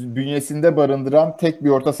bünyesinde barındıran tek bir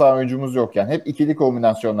orta saha oyuncumuz yok. Yani hep ikili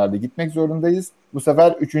kombinasyonlarda gitmek zorundayız. Bu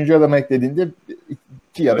sefer üçüncü adam eklediğinde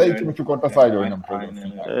iki ya da Öyle iki öyle. buçuk orta Yani, sahayla oynamış oluyorsun.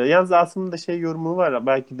 aynen öyle. Yalnız aslında şey yorumu var.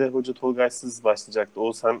 Belki de hoca Tolga'ysız başlayacaktı.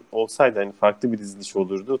 Olsaydı hani farklı bir diziliş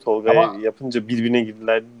olurdu. Tolga'ya Ama yapınca birbirine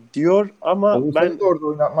girdiler diyor. Ama Oğuzhan'ı ben da orada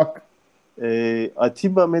oynatmak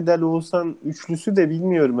Atiba, Medel, Oğuzhan üçlüsü de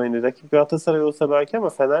bilmiyorum. Hani rakip Galatasaray olsa belki ama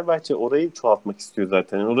Fenerbahçe orayı çoğaltmak istiyor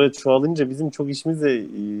zaten. Yani oraya çoğalınca bizim çok işimize Ya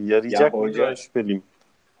yarayacak mı? Ben şüpheliyim.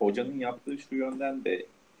 hocanın yaptığı şu yönden de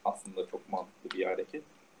aslında çok mantıklı bir hareket.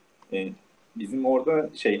 Bizim orada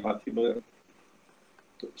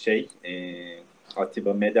şey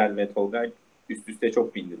Atiba, Medel ve Tolgay üst üste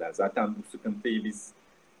çok bindiler. Zaten bu sıkıntıyı biz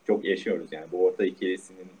çok yaşıyoruz. Yani bu orta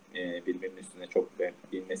ikilisinin birbirinin üstüne çok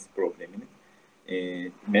binmesi problemini.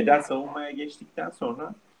 Medel savunmaya geçtikten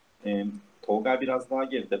sonra Tolga biraz daha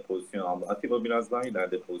geride pozisyon aldı. Atiba biraz daha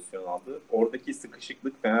ileride pozisyon aldı. Oradaki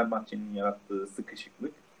sıkışıklık, Fenerbahçe'nin yarattığı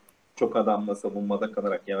sıkışıklık, çok adamla savunmada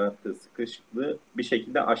kalarak yarattığı sıkışıklığı bir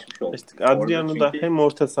şekilde aşmış oldu. İşte Adriano da hem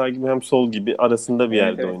orta saha gibi hem sol gibi arasında bir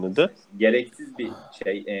yerde oynadı. Gereksiz bir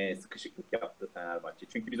sıkışıklık yaptı Fenerbahçe.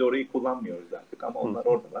 Çünkü biz orayı kullanmıyoruz artık ama onlar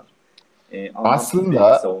oradalar. Anlamsız bir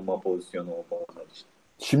aslında savunma pozisyonu oldu onlar için.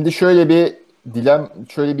 şimdi şöyle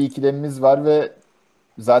bir ikilemimiz var ve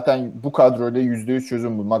zaten bu kadroyla %100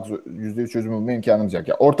 çözüm bulma imkanımız yok.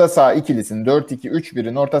 Ya orta saha ikilisini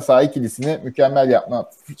 4-2-3-1'in orta saha ikilisini mükemmel yapma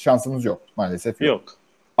şansımız yok maalesef yok. Yok.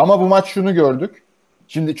 Ama bu maç şunu gördük.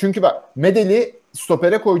 Şimdi çünkü bak Medeli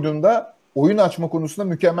stopere koyduğunda oyun açma konusunda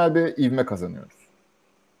mükemmel bir ivme kazanıyoruz.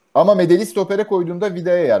 Ama Medeli stopere koyduğunda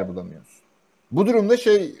Vida'ya yer bulamıyoruz. Bu durumda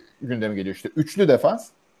gündeme geliyor işte üçlü defans.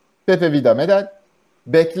 Pepe, Vida, Medel.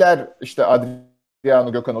 Bekler işte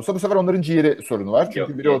Adriano, Gökhan olsa bu sefer onların ciğeri sorunu var.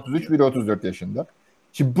 Çünkü biri 33, biri 34 yaşında.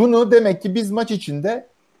 Şimdi bunu demek ki biz maç içinde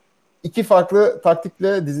iki farklı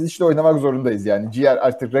taktikle dizilişle oynamak zorundayız. Yani ciğer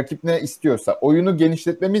artık rakip ne istiyorsa oyunu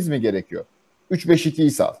genişletmemiz mi gerekiyor?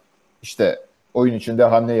 3-5-2'yi sal. İşte oyun içinde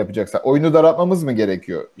hamle yapacaksa oyunu daraltmamız mı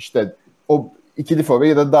gerekiyor? İşte o ikili forvet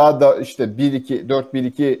ya da daha da işte 1-2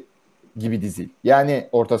 4-1-2 gibi dizil. Yani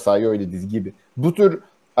orta sahayı öyle diz gibi. Bu tür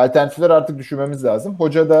alternatifler artık düşünmemiz lazım.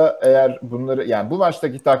 Hoca da eğer bunları yani bu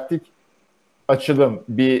maçtaki taktik açılım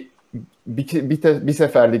bir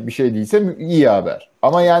seferlik bir şey değilse iyi haber.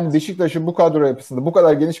 Ama yani Beşiktaş'ın bu kadro yapısında, bu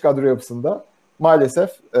kadar geniş kadro yapısında maalesef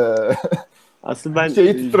Aslında ben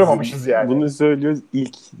şeyi tutturamamışız yani. bunu söylüyoruz.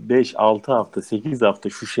 İlk 5-6 hafta, 8 hafta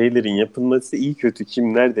şu şeylerin yapılması iyi kötü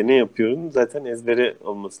kim nerede ne yapıyorum zaten ezbere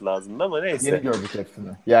olması lazımdı ama neyse. Yeni gördük hepsini.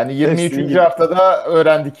 Yani 23. haftada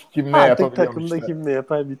öğrendik kim ne Artık yapabiliyormuş. takımda kim ne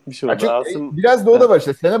yapar bitmiş oldu. Biraz da o da var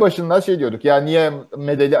işte. Sene başında diyorduk ya niye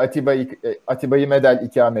Medeli Atiba'yı Medel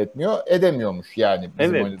ikame etmiyor? Edemiyormuş yani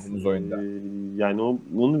bizim oynadığımız oyunda. Yani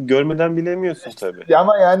onu görmeden bilemiyorsun tabii.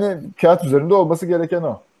 Ama yani kağıt üzerinde olması gereken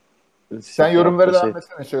o. Sen yorumları devam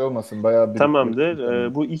etsene şey olmasın. Bayağı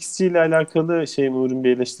Tamamdır. Bu XG ile alakalı Nur'un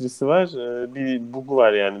bir eleştirisi var. Bir bug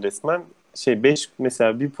var yani resmen. 5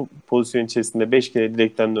 mesela bir pozisyon içerisinde 5 kere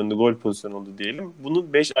direkten döndü gol pozisyonu oldu diyelim.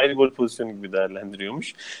 Bunu 5 ayrı gol pozisyonu gibi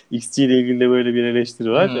değerlendiriyormuş. XG ile ilgili de böyle bir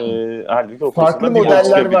eleştiri var. Halbuki o farklı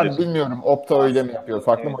modeller var. Bilmiyorum. Opta öyle mi yapıyor?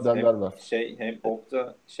 Farklı modeller var. Hem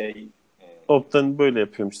Opta Opta'nın böyle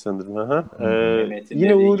yapıyormuş sanırım.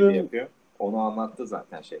 Yine Uğur'un onu anlattı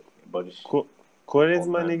zaten Barış.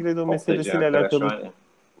 Quaresma Negredo meselesiyle alakalı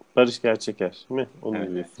Barış Gerçeker mi? Onu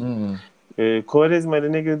diyorsun. Quaresma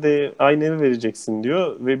ile Negredo'ya aynı evi vereceksin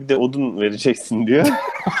diyor ve bir de odun vereceksin diyor.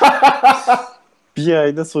 Bir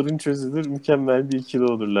ayda sorun çözülür, mükemmel bir ikili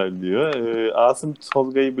olurlar diyor. Asım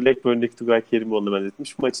Tolga'yı Blackburn'daki Tugay Kerimoğlu'na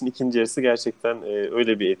benzetmiş. Maçın ikinci yarısı gerçekten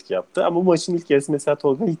öyle bir etki yaptı. Ama bu maçın ilk yarısı mesela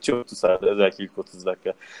Tolga hiç yoktu sahada, özellikle ilk 30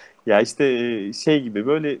 dakika. Ya işte gibi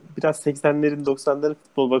böyle biraz 80'lerin 90'ların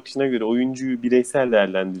futbol bakışına göre oyuncuyu bireysel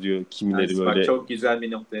değerlendiriyor kimileri böyle. Bak çok güzel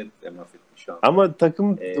bir noktaya temas etmiş şu an. Ama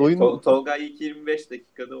takım oyun... Tolga ilk 25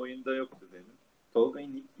 dakikada oyunda yoktu dedim. Tolga'nın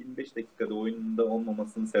ilk 25 dakikada oyunda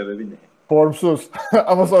olmamasının sebebi ne? Formsuz.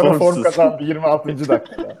 Ama sonra form kazandı 26.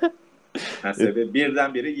 dakikada. Sebebi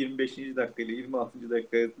birdenbire 25. dakika ile 26.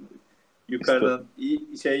 dakika yukarıdan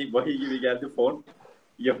vahiy gibi geldi form.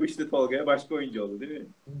 Yapıştı Tolga'ya, başka oyuncu oldu değil mi?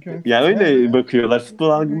 Yani öyle bakıyorlar. Futbol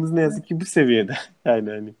algımız ne yazık ki bu seviyede. Yani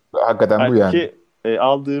hani. Hakikaten bu yani.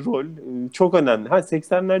 Aldığı rol çok önemli.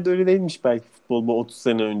 80'lerde öyle değilmiş belki futbol bu 30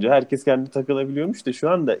 sene önce. Herkes kendi takılabiliyormuş da şu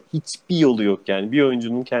anda hiçbir yolu yok yani. Bir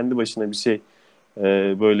oyuncunun kendi başına bir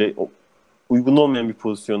böyle uygun olmayan bir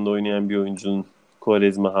pozisyonda oynayan bir oyuncunun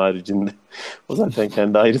Quaresma haricinde. O zaten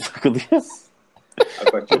kendi ayrı takılıyor.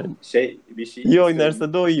 Bak çok bir şey. İyi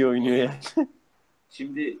oynarsa da o iyi oynuyor yani.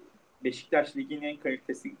 Şimdi Beşiktaş ligin en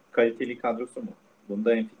kaliteli kadrosu mu?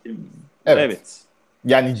 Bunda hemfikir miyiz? Evet.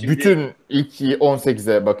 Yani Şimdi, bütün ilk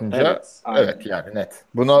 18'e bakınca evet yani net.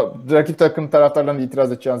 Buna rakip takım taraftarlarının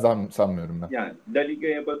itiraz edeceğini sanmıyorum ben. Yani La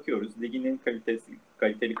Liga'ya bakıyoruz. Ligin en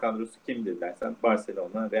kaliteli kadrosu kimdir dersen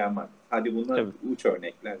Barcelona, Real Madrid. Hadi bunlar uç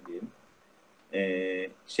örnekler diyelim.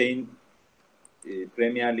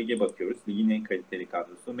 Premier Lig'e bakıyoruz. Ligin en kaliteli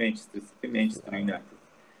kadrosu Manchester City, Manchester United.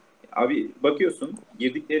 Abi bakıyorsun,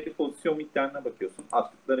 girdikleri pozisyon miktarına bakıyorsun,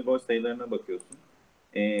 attıkları gol sayılarına bakıyorsun.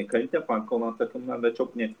 Kalite farkı olan takımlarda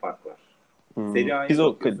çok net fark var. Serie A'ya Biz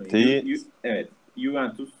o bakıyorsun. kaliteyi... Evet,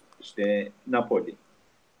 Juventus, işte Napoli.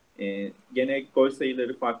 Gene gol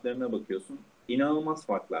sayıları farklarına bakıyorsun. İnanılmaz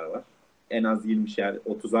farklar var. En az 20'şer,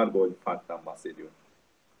 30'ar gol farktan bahsediyorum.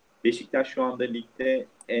 Beşiktaş şu anda ligde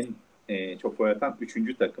en çok gol atan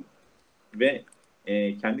 3. takım. Ve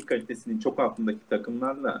kendi kalitesinin çok altındaki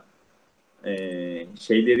takımlarla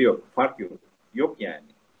şeyleri yok. Fark yok. Yok yani.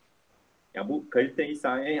 Ya bu kaliteyi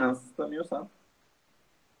sahaya yansıtamıyorsan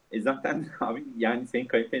zaten abi yani senin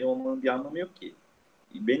kaliteli olmanın bir anlamı yok ki.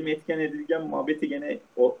 Benim etken edilgen muhabbeti gene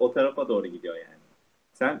o tarafa doğru gidiyor yani.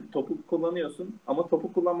 Sen topu kullanıyorsun ama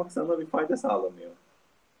topu kullanmak sana bir fayda sağlamıyor.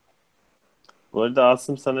 Bu arada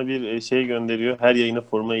Asım sana bir şey gönderiyor. Her yayına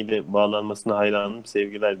forma ile bağlanmasına hayranım.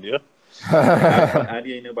 Sevgiler diyor. her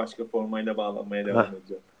yayına başka formayla bağlanmaya devam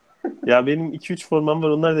edeceğim. Ya benim 2-3 formam var.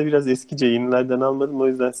 Onlar da biraz eskice. Yenilerden almadım. O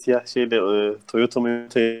yüzden siyah Toyota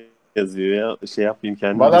yazıyor ya. Şey yapmayayım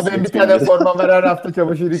kendimi. Bana ben bir tane formam var. Her hafta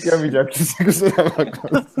çamaşır yıkamayacağım. Kusura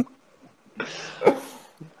bakmasın.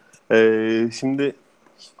 Şimdi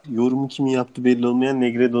yorumu kimin yaptı belli olmayan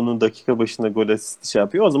Negredo'nun dakika başına gol asisti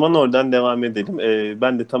yapıyor. O zaman oradan devam edelim.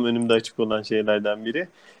 Ben de tam önümde açık olan şeylerden biri.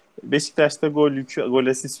 Beşiktaş'ta gol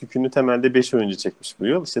asist yükünü temelde 5 oyuncu çekmiş bu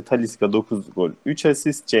yıl. İşte Talisca 9 gol 3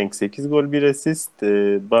 asist, Cenk 8 gol 1 asist,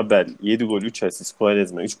 Babel 7 gol 3 asist,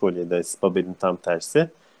 Quaresma 3 gol 7 asist, Babel'in tam tersi.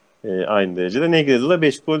 Aynı derecede. Negredo'da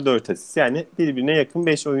 5 gol 4 asist. Yani birbirine yakın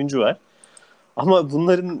 5 oyuncu var. Ama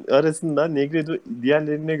bunların arasında Negredo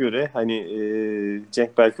diğerlerine göre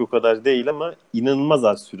Cenk belki o kadar değil ama inanılmaz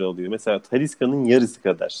az süre alıyor. Mesela Talisca'nın yarısı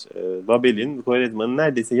kadar, Babel'in, Quaresma'nın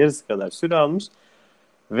neredeyse yarısı kadar süre almış.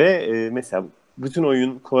 Ve mesela bütün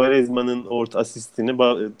oyun Quaresma'nın orta asistini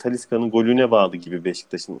Talisca'nın golüne bağlı gibi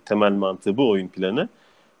Beşiktaş'ın temel mantığı bu oyun planı.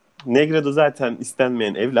 Negredo zaten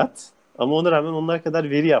istenmeyen evlat ama ona rağmen onlar kadar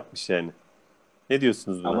veri yapmış yani. Ne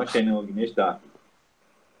diyorsunuz buna? Ama Şenol Güneş dahil.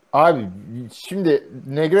 Abi şimdi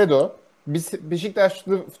Negredo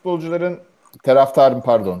Beşiktaşlı futbolcuların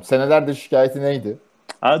senelerdir şikayeti neydi?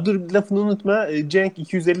 Dur lafını unutma. Cenk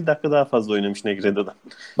 250 dakika daha fazla oynamış Negredo'dan.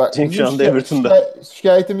 Bak, Cenk şu anda Everton'da.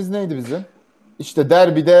 Şikayetimiz neydi bizim? İşte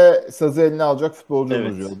derbide sazı eline alacak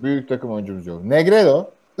futbolcumuz Evet. yok. Büyük takım oyuncumuz yok.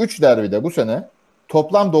 Negredo 3 derbide bu sene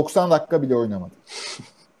toplam 90 dakika bile oynamadı.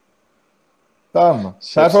 Tamam mı?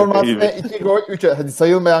 Performansına 2 gol 3 hadi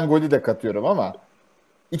sayılmayan golü de katıyorum ama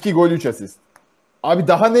 2 gol 3 asist. Abi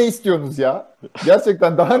daha ne istiyorsunuz ya?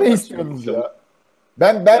 Gerçekten daha ne istiyorsunuz ya?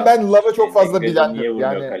 Ben Love'a çok fazla bilendim. Niye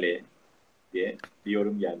vurmuyor kaleye diye bir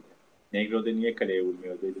yorum geldi. Negro'da niye kaleye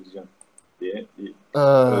vurmuyor delireceğim diye bir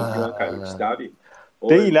özgüven kaybetmişti abi. O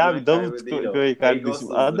değil abi Davut Göğe kardeşim.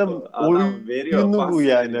 Adam oyunu bu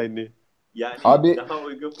yani hani. Yani abi, daha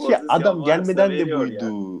uygun pozisyon adam gelmeden de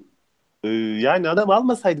buydu. Yani. Yani adam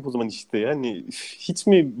almasaydık o zaman işte. Yani hiç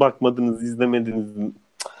mi bakmadınız, izlemediniz?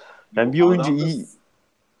 Yani bir oyuncu iyi.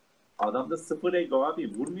 Adamda sıfır ego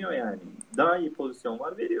abi. Vurmuyor yani. Daha iyi pozisyon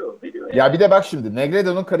var. Veriyor yani. Ya bir de bak şimdi.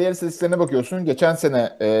 Negredo'nun kariyer istatistiklerine bakıyorsun. Geçen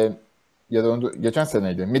sene ya da geçen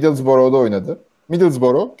seneydi. Middlesbrough'da oynadı.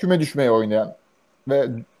 Middlesbrough küme düşmeye oynayan ve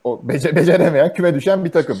beceremeyen küme düşen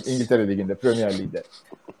bir takım İngiltere Ligi'nde, Premier Lig'de.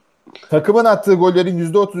 Takımın attığı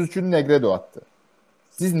gollerin %33'ünü Negredo attı.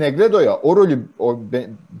 Siz Negredo'ya o rolü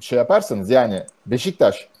yaparsanız yani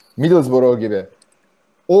Beşiktaş, Middlesbrough gibi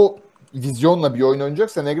o vizyonla bir oyun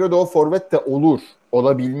oynayacaksa Negredo o forvet de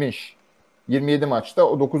olabilmiş. 27 maçta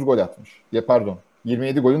o 9 gol atmış.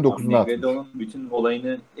 27 golün 9'unu atmış. Negredo'nun bütün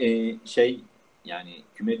olayını yani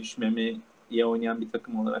küme düşmemi iyi oynayan bir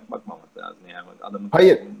takım olarak bakmamak lazım. Yani adamın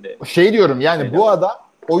hayır diyorum yani bu adam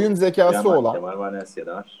oyun zekası olan. Var,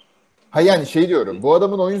 Valencia'da var. Hayır yani diyorum bu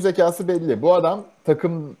adamın oyun zekası belli. Bu adam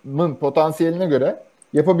takımın potansiyeline göre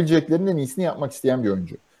yapabileceklerinin en iyisini yapmak isteyen bir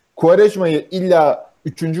oyuncu. Quaresma'yı illa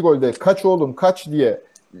 3. golde kaç diye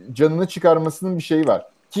canını çıkarmasının bir şeyi var.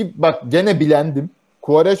 Ki bak gene bilendim.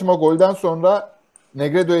 Quaresma golden sonra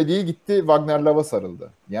Negredo'ya değil gitti Wagner Love'a sarıldı.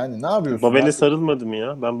 Yani ne yapıyorsun Babel'e abi? sarılmadı mı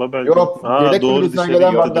ya? Ben Babel Yok, yedek doğru kulübesinden dışarı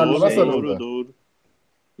gelen gitti. Wagner Doğru Love'a şey, sarıldı. doğru.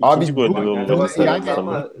 İkinci Abi golde Wagner Babel'e Love yani sarıldı sarıldı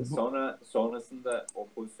ama sanırım. sonrasında o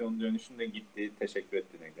pozisyon dönüşünde gitti. Teşekkür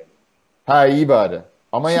etti Negredo. ha iyi bari.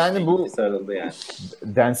 Ama yani Gitti bu sarıldı yani.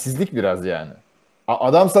 densizlik biraz yani.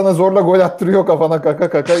 Adam sana zorla gol attırıyor kafana kaka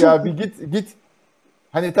kaka ya bir git.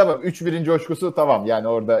 Hani tamam 3-1'in coşkusu tamam yani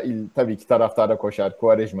orada tabii ki taraftara koşar.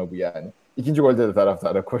 Quaresma bu yani. İkinci golde de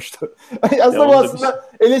taraftara koştu. Ya aslında bu onda bir şey. aslında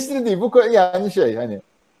eleştiri değil. Bu yani şey hani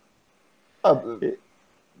abi,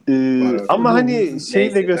 Ama Bu hani şeyi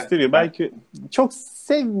de neyse gösteriyor. ben Belki çok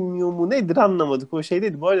sevmiyor mu nedir anlamadık. O şey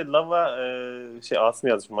değil. Bu arada Lava Asım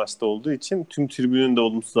yazmış maçta olduğu için tüm tribünün de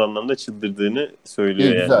olumsuz anlamda çıldırdığını söylüyor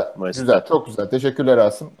iyi yani güzel. maçta. Güzel. Çok güzel. Teşekkürler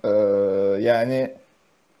Asım. Yani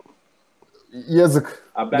yazık.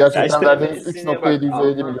 Abi ben Ya Gerçekten işte verdiğimiz sevmemesine bak 3.750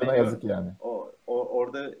 milyona anlamıyorum. yazık yani.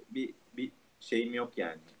 Orada bir şeyim yok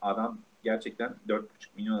yani. Adam gerçekten 4,5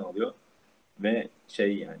 milyon alıyor ve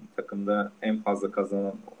şey yani takımda en fazla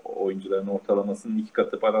kazanan oyuncuların ortalamasının 2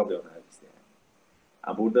 katı para alıyor neredeyse yani.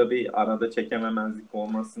 Ha, burada bir arada çekememezlik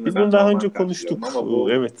olmasını Biz ben bunu daha önce normal karşılıyorum konuştuk. ama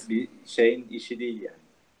bu Evet. bir şeyin işi değil yani.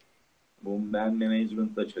 Bu man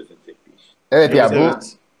management'la çözülecek bir iş. Evet Evet ya Mesela bu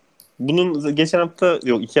evet. Bunun geçen hafta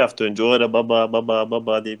yok 2 hafta önce o ara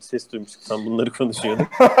baba diye bir ses duymuştuk. Tam bunları konuşuyorduk.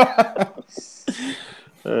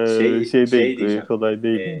 şey diyeceğim. Kolay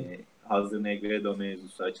değil. Hazır Negredo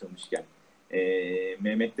mevzusu açılmışken.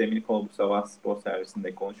 Mehmet Demirkol bu sabah spor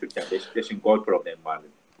servisinde konuşurken Beşiktaş'ın gol problemi var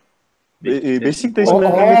dedi. Beşiktaş'ın Beşiktaş'ın gol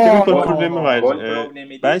Mehmet Demirkol gol problemi var. gol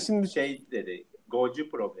problemi Ben değil şimdi şey dedi. Golcü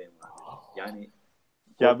problemi var dedi. Yani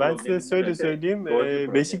gol Ya ben size probleminden şöyle öte söyleyeyim. golcü problemi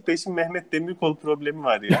var. Beşiktaş'ın Mehmet Demirkol problemi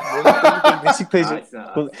var ya. Mehmet Demirkol Beşiktaş'ın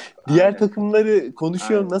diğer Aynen. takımları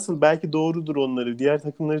konuşuyor. Aynen. Nasıl? Belki doğrudur onları. Diğer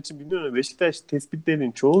takımlar için bilmiyorum ama Beşiktaş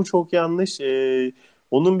tespitlerinin çoğu çok yanlış.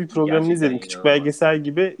 Onun bir programını Gerçekten izledim. Küçük inanılmaz. belgesel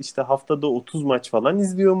gibi işte haftada 30 maç falan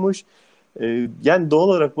izliyormuş. Yani doğal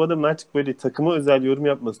olarak bu adamın artık böyle takıma özel yorum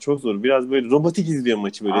yapması çok zor. Biraz böyle robotik izliyor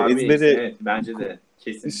maçı böyle. Abi işte Ezbere evet bence de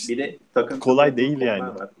kesin. Bir de takıntılı kolay olduğu değil konular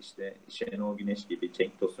yani. var. İşte Şenol Güneş gibi,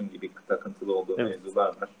 Cenk Tosun gibi takıntılı olduğu Evet. mevzular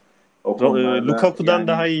var. O konularda Lukaku'dan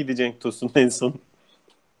daha yani iyiydi Cenk Tosun en son.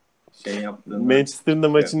 şey yaptığını Manchester'ın da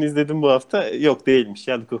düşünüyorum. maçını izledim bu hafta. Yok değilmiş.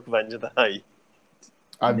 Ya Lukaku bence daha iyi.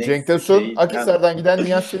 abi Cenk Neyse Tosun şeyden Akhisar'dan giden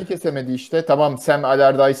Nihat Seni kesemedi işte. Tamam Sam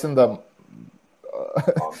Allardyce'ın da abi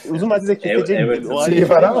Uzun sen vadede kesecek o Everton'da ayrı şeyi bir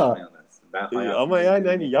var izlediğim konu. ama olmayan dersin. Ben Ama hayatımda yani izlediğim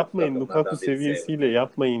hani en kötü yapmayın Lukaku takımlardan birisi seviyesiyle Everton yani.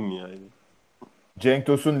 yapmayın yani. Cenk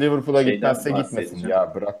Tosun Liverpool'a Şeyden gitmezse gitmesin bahsedeceğim.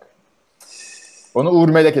 ya bırak. Onu Uğur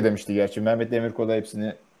Meleke demişti gerçi. Mehmet Demirkol'a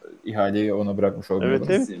hepsini ihaleyi ona bırakmış Evet olmayalım.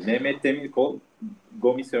 evet. Mehmet Demirkol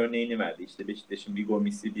Gomis örneğini verdi. İşte Beşiktaş'ın bir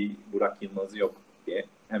Gomis'i bir Burak Yılmaz'ı yok diye.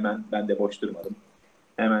 Hemen ben de boş durmadım.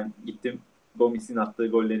 Hemen gittim Gomis'in attığı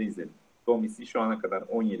golleri izledim. Gomis'in şu ana kadar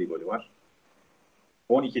 17 golü var.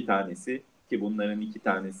 12 tanesi ki bunların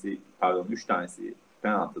 3 tanesi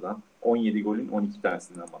penaltıdan. 17 golün 12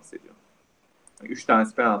 tanesinden bahsediyorum. 3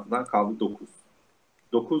 tanesi penaltıdan kaldı 9.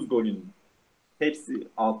 9 golün hepsi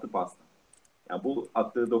 6 pastan. Yani bu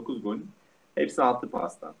attığı 9 golün hepsi 6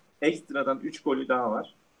 pastan. Ekstradan 3 golü daha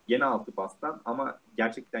var. Gene 6 pastan ama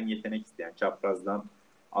gerçekten yetenek isteyen çaprazdan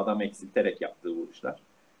adam eksilterek yaptığı vuruşlar.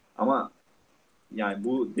 Ama yani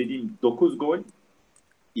bu dediğim 9 gol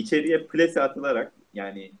içeriye plase atılarak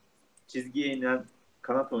yani çizgiye inen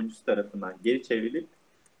kanat oyuncusu tarafından geri çevrilip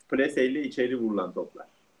plaseyle içeri vurulan toplar.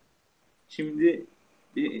 Şimdi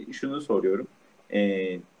şunu soruyorum.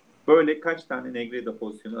 Böyle kaç tane Negredo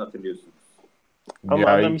pozisyonu hatırlıyorsunuz? Ama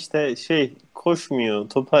Ya adam işte koşmuyor,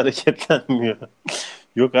 topu hareketlenmiyor.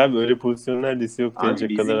 Yok abi öyle pozisyon neredeyse yok Abi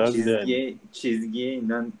denecek kadar bizim az yani. çizgiye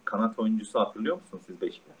inen kanat oyuncusu hatırlıyor musunuz siz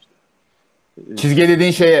Beşiktaş'ta? çizgiye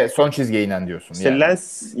dediğin şeye son çizgiye inen diyorsun İşte yani.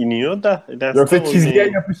 Lens iniyor da Lens'te Yoksa çizgiye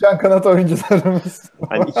oynayan. yapışan kanat oyuncularımız.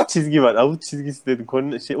 Hani iki çizgi var. Avuç çizgisi dedim.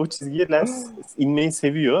 O çizgiye Lens inmeyi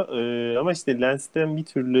seviyor. Ama işte Lens'ten bir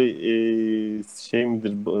türlü şey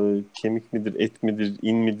midir, kemik midir, et midir,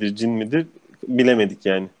 in midir, cin midir bilemedik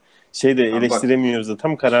yani. Ama bak Eleştiremiyoruz da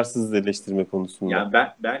tam kararsız eleştirme konusunda. yani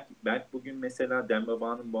ben bugün mesela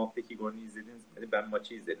Dembaba'nın bu haftaki golünü izlediniz mi? Ben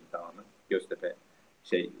maçı izledim tamamen. Göztepe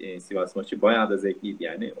Sivas maçı bayağı da zevkliydi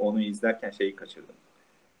yani. Onu izlerken şeyi kaçırdım.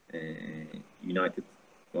 United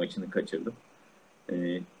maçını kaçırdım.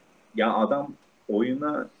 Ya adam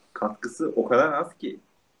oyuna katkısı o kadar az ki.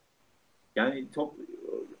 Yani top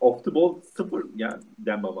off the ball sıfır yani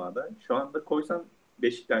Dembaba'da. Şu anda koysan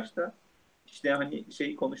Beşiktaş'ta işte hani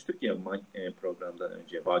konuştuk ya programdan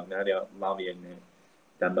önce Wagner ya Love yerine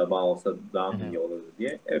Dembaba olsa daha mı iyi olurdu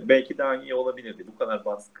diye. Belki daha iyi olabilirdi. Bu kadar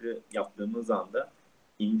baskı yaptığımız anda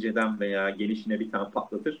inceden veya gelişine bir tane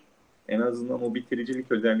patlatır. En azından o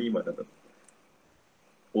bitiricilik özelliği var adamın.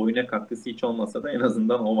 Oyuna katkısı hiç olmasa da en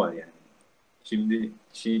azından o var yani. Şimdi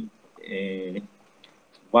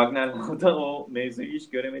Wagner'da o mevzuyu hiç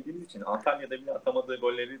göremediğimiz için Antalya'da bile atamadığı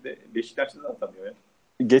golleri de Beşiktaş'ta da atamıyor ya.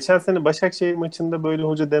 Geçen sene Başakşehir maçında böyle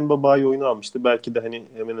hoca Demba Bay'ı oyunu almıştı. Belki de hani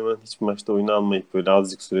hemen hemen hiçbir maçta oyunu almayıp böyle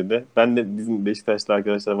azıcık sürede. Ben de bizim Beşiktaşlı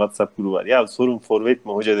arkadaşlar WhatsApp grubu var. Ya sorun forvet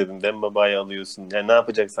mi hoca dedim. Demba Bay'ı alıyorsun. Yani ne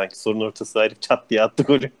yapacak sanki? Sorun ortası ayrı çat diye attı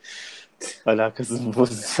golü. Alakasız bir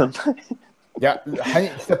pozisyonda. Ya hani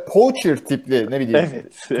işte poacher tipli ne bileyim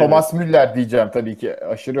Evet. Thomas Müller diyeceğim tabii ki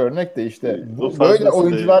aşırı örnek de işte O böyle fazlası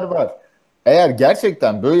oyuncular da- var. Eğer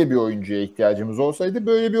gerçekten böyle bir oyuncuya ihtiyacımız olsaydı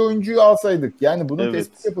böyle bir oyuncuyu alsaydık. Yani bunun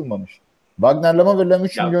tespiti Evet. yapılmamış. Wagner'lama verilen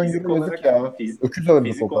 3 Ya milyon fizik euro yazık olarak ya. ama Öküz alırdık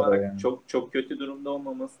o fizik parayı olarak yani. çok çok kötü durumda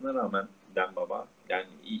olmamasına rağmen Dembaba yani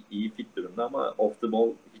iyi fit durumda ama off the ball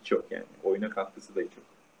hiç yok yani. Oyuna katkısı da hiç yok.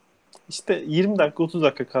 İşte 20 dakika 30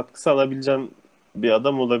 dakika katkısı alabileceğin bir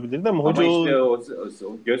adam olabilirdi ama Ama hoca işte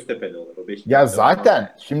o Göztepe'li olur. O Ya Beşiktaş'ta olmaz.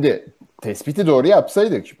 zaten şimdi tespiti doğru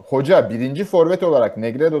yapsaydık. Hoca birinci forvet olarak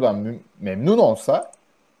Negredo'dan memnun olsa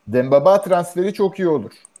Dembaba transferi çok iyi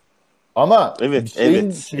olur. Ama bir evet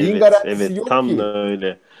şeyin evet garantisi yok tam ki. da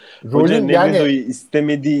öyle. Hoca Rolün yani Negredo'yu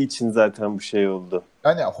istemediği için zaten bu şey oldu.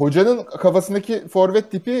 hocanın kafasındaki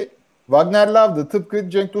forvet tipi Wagner Love'dı. Tıpkı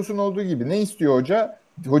Cenk Tosun olduğu gibi. Ne istiyor hoca?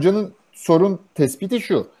 Hocanın sorun tespiti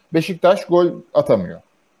şu. Beşiktaş gol atamıyor.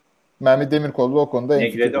 Mehmet Demirkol'la o konuda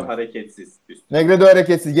Negredo hemfikiriz. hareketsiz üstüne. Negredo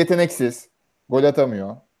hareketsiz, yeteneksiz. Gol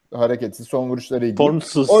atamıyor. Hareketsiz, son vuruşları iyi değil. O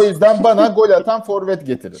Formsuz. yüzden bana gol atan forvet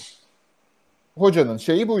getirin. Hocanın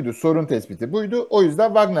şeyi buydu, sorun tespiti buydu. O yüzden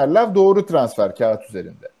Wagner Love doğru transfer kağıt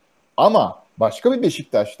üzerinde. Ama başka bir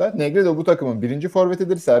Beşiktaş'ta Negredo bu takımın birinci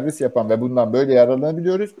forvetidir, servis yapan ve bundan böyle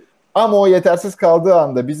yararlanabiliyoruz. Ama o yetersiz kaldığı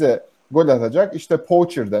anda bize gol atacak işte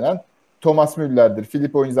poacher denen Thomas Müller'dir,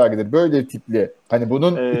 Filippo Inzaghi'dir. Böyle tipli hani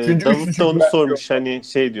bunun Davut da üçüncü onu versiyonu. sormuş hani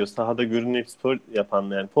şey diyor sahada görünüp spor yapan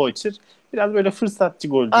yani Poacher biraz böyle fırsatçı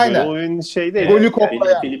golcü böyle Aynen. oyun şey değil Golü Evet. yani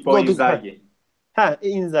koklayan. Filippo golü Inzaghi.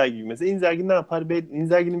 Inzaghi gibi mesela Inzaghi ne yapar?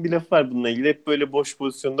 Inzaghi'nin bir lafı var bununla ilgili hep böyle boş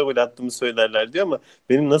pozisyonda gol attığımı söylerler diyor ama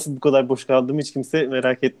benim nasıl bu kadar boş kaldığımı hiç kimse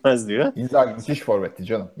merak etmez diyor. Inzaghi müthiş forvetti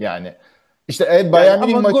canım. Yani işte evet Yani Bayern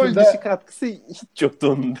Münih ama gol dışı maçında katkısı hiç yoktu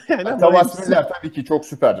onun da yani ama Thomas hepsi Müller tabii ki çok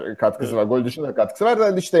süper katkısı var. Gol dışında da katkısı var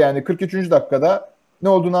da işte yani 43. dakikada ne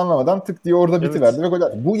olduğunu anlamadan tık diye orada bitiverdi evet ve gol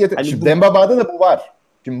attı. hani Şimdi bu Dembaba'da da bu var.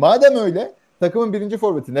 Şimdi madem öyle takımın birinci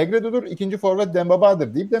forveti Negredo'dur, ikinci forvet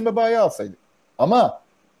Dembaba'dır deyip Dembaba'yı alsaydık. Ama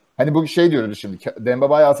hani bu şey diyoruz şimdi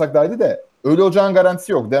Dembaba'yı alsak daydı de öyle olacağın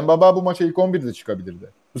garantisi yok. Dembaba bu maça ilk 11'de çıkabilirdi.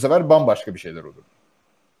 Bu sefer bambaşka bir şeyler olur.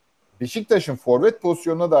 Beşiktaş'ın forvet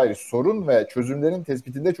pozisyonuna dair sorun ve çözümlerin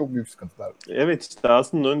tespitinde çok büyük sıkıntılar var. evet işte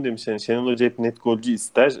aslında ön demiş yani Şenol Hoca hep net golcü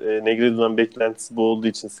ister. Negredo'dan beklentisi bu olduğu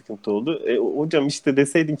için sıkıntı oldu. Hocam işte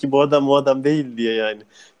deseydin ki bu adam o adam değil diye yani.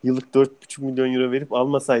 Yıllık 4,5 milyon euro verip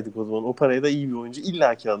almasaydık o zaman. O paraya da iyi bir oyuncu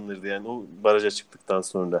illaki alınırdı yani o baraja çıktıktan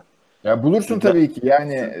sonra. Ya bulursun İlla, tabii ki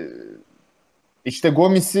yani işte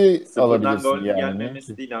Gomis'i Sıfırdan alabilirsin gol yani. Ne?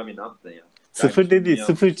 gelmemesi değil abi ne yaptın ya? Ben sıfır şimdi dediği yanlış.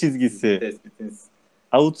 sıfır Sizin çizgisi. tespitiniz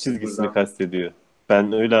Out çizgisini sıfırdan. kastediyor.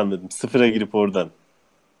 Ben öyle anladım. Sıfıra girip oradan.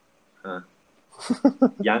 Ha.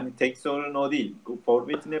 Yani tek sorun o değil.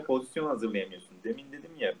 Forvetine pozisyon hazırlayamıyorsun. Demin dedim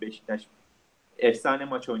ya Beşiktaş efsane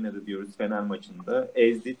maç oynadı diyoruz Fener maçında.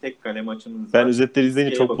 Ezdi tek kale maçımız Ben var. özetleri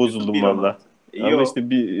izleyince İskeye çok bakıyorsun bozuldum 1-16. valla. Ama Yok. işte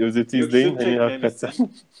bir özeti Yok izleyin şut hani hakikaten.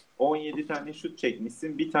 çekmemişsin. 17 tane şut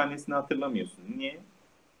çekmişsin. Bir tanesini hatırlamıyorsun. Niye?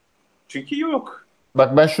 Çünkü yok.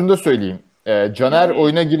 Bak ben şunu da söyleyeyim. Caner Yani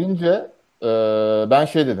oyuna girince ben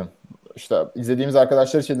şey dedim. İşte izlediğimiz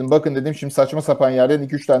arkadaşlar şey dedim. Bakın dedim şimdi saçma sapan yerden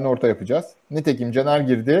 2-3 tane orta yapacağız. Nitekim Caner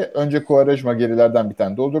girdi. Önce Quaresma gerilerden bir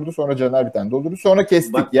tane doldurdu. Sonra Caner bir tane doldurdu. Sonra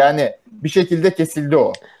kestik. bak Yani bir şekilde kesildi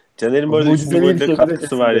o. Caner'in bu arada 3. Mucizevi bir golde şekilde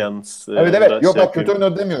katkısı var kesildi. yalnız. Evet Onu evet. da Yok şey bak kötü yapayım.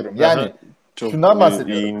 oynadı demiyorum. Aha, Yani çok şundan iyi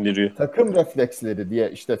bahsediyorum. indiriyor. Takım refleksleri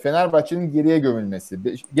diye işte Fenerbahçe'nin geriye gömülmesi.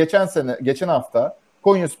 Geçen hafta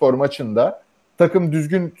Konyaspor maçında takım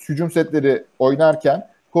düzgün hücum setleri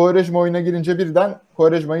oynarken Quaresma oyuna girince birden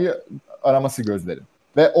Quaresma'yı araması gözlerin.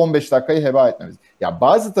 Ve 15 dakikayı heba etmemiz. Ya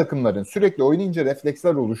bazı takımların sürekli oynayınca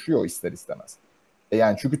refleksler oluşuyor ister istemez.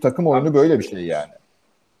 Yani çünkü takım oyunu abi, böyle bir şey yani.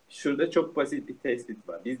 şurada çok basit bir tespit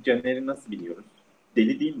var. Biz Caner'i nasıl biliyoruz?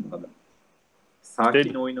 Deli değil mi bu adam? Sakin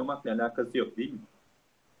Deli. oynamakla alakası yok değil mi? Ne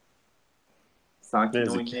Sakin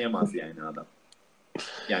yazık ki. oynayamaz yani adam.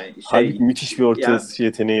 Yani Halbuki müthiş bir orta ya,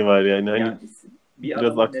 yeteneği var yani. Hani ya bir biraz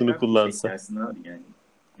adama aklını neden fişek kullansa. gelsin abi yani?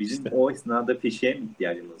 Bizim İşte. o esnada fişeğe mi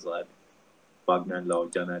ihtiyacımız var? Wagner'la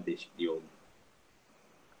o Caner değişikliği oldu.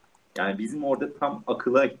 Yani bizim orada tam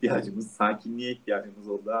akıla ihtiyacımız, sakinliğe ihtiyacımız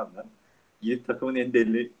olduğu anda gidip takımın en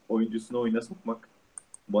deli oyuncusunu oyuna sokmak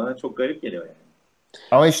bana çok garip geliyor yani.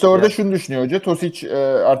 Ama işte orada Ya, şunu düşünüyor hoca. Tosic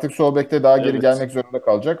artık sol bekte daha geri evet. gelmek zorunda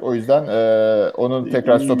kalacak. O yüzden onu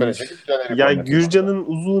tekrar stopere çekip Caner'i Ya koymak zorunda. Gürcan'ın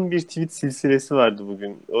uzun bir tweet silsilesi vardı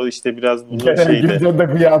bugün. O işte biraz bunu Caner şeyde. Gürcan da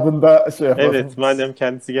gıyabında şey Evet, yapalım. madem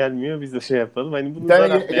kendisi gelmiyor biz de şey yapalım. Hani Bir bunu zar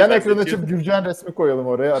tane atmaya yan ekran benzetiyor. açıp Gürcan resmi koyalım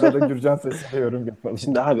oraya. Arada Gürcan sesiyle yorum yapalım.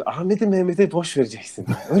 Şimdi abi Ahmet'i Mehmet'e boş vereceksin.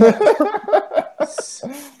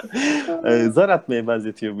 Öyle zar atmaya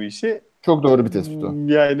benzetiyor bu işi. Çok doğru bir tespit o.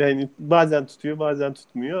 Yani hani bazen tutuyor bazen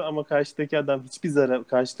tutmuyor ama karşıdaki adam hiçbir zara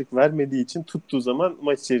karşılık vermediği için tuttuğu zaman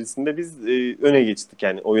maç içerisinde biz öne geçtik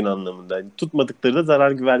yani oyun anlamında. Yani tutmadıkları da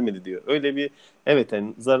zarar vermedi diyor. Öyle bir evet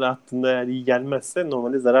yani zar attığında eğer iyi gelmezse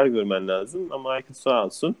normalde zarar görmen lazım ama Aykut sağ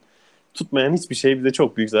olsun tutmayan hiçbir şey bize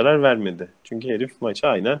çok büyük zarar vermedi. Çünkü herif maçı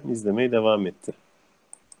aynen izlemeye devam etti.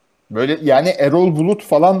 Böyle yani Erol Bulut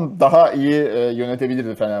falan daha iyi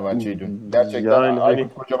yönetebilirdi Fenerbahçe'yi dün. Gerçekten Yani hani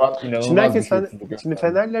Aykut Kocaman şimdi inanılmaz bir herkes şutsuzluk şimdi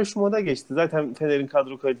gösterdi. Fenerler şu moda geçti. Zaten Fener'in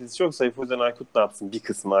kadro kalitesi çok zayıf. O yüzden Aykut ne yapsın? Bir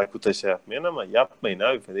kısmı Aykut'a şey yapmayan ama yapmayın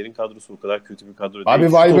abi. Fener'in kadrosu bu kadar kötü bir kadro değil. Abi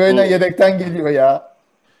Şu Valbuena topu yedekten geliyor ya.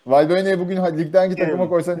 Valbuena'yı bugün ligden takıma yani,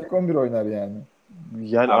 koysan ilk 11 oynar yani.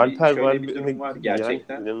 yani Abi Alper var şöyle bir durum var yani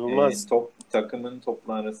gerçekten. inanılmaz. Takımın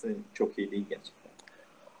toplu arası çok iyi değil gerçekten.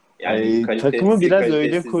 Yani Takımı kalitesi biraz öyle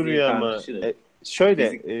kalitesizliği koruyor ama tartışılır. şöyle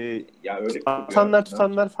Fizik ya öyle kuruyor. atanlar Ne yapacak?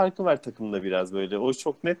 tutanlar farkı var takımda biraz böyle. O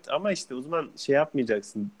çok net ama işte o zaman şey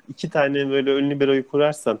yapmayacaksın. İki tane böyle ön libero'yu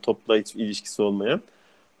kurarsan topla hiç ilişkisi olmayan.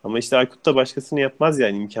 Ama işte Aykut da başkasını yapmaz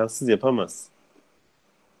yani imkansız yapamaz.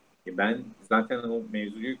 Ben zaten o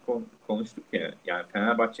mevzuyu konuştuk ya. Yani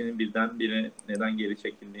Fenerbahçe'nin birdenbire neden geri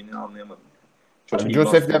çekildiğini anlayamadım. Çok Abi iyi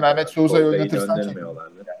Josef'le Mehmet basmıyorlar. Souza'yı Tolga'yı oynatırsan çekilir.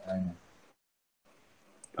 döndürmüyorlardı. Aynen.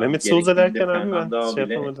 Abi Mehmet Souza gerektiğinde derken abi ben Fernando şey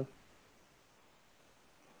bile yapamadım.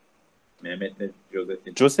 Mehmet'le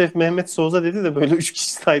Josef'in Joseph Mehmet Souza dedi de böyle üç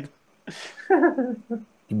kişi saydım.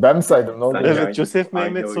 Ben mi saydım ne oldu sanki ya? Evet Joseph aynı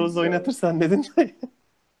Mehmet Souza oyuncular var. oynatırsan dedin.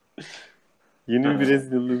 Yeni bir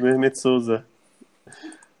Brezilyalı Mehmet Souza.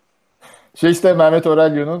 Şey işte Mehmet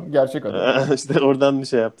Aurelio'nun gerçek adı. İşte oradan bir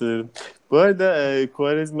şey yaptı dedim. Bu arada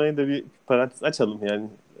Quaresma'yı da bir parantez açalım yani.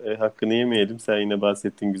 Hakkını yemeyelim. Sen yine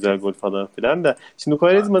bahsettin güzel gol falan filan da. Şimdi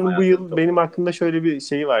Quaresma'nın bu Ayakları yıl benim topu. hakkımda şöyle bir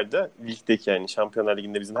şeyi vardı. Ligdeki yani Şampiyonlar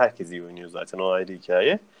Ligi'nde bizim herkes iyi oynuyor zaten o ayrı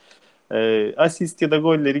hikaye. Asist ya da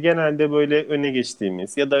golleri genelde böyle öne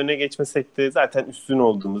geçtiğimiz ya da öne geçmesek de zaten üstün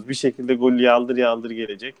olduğumuz bir şekilde golü yaldır yaldır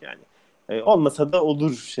gelecek yani. Olmasa da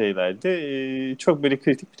olur şeylerdi. Çok böyle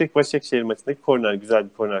kritik bir tek Başakşehir maçındaki korner güzel bir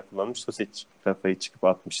korner kullanmış. Sosic kafayı çıkıp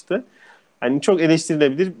atmıştı. Hani çok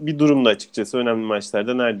eleştirilebilir bir durumda açıkçası. Önemli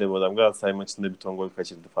maçlarda nerede bu adam? Galatasaray maçında bir ton gol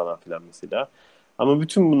kaçırdı falan filan mesela. Ama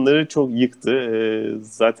bütün bunları çok yıktı.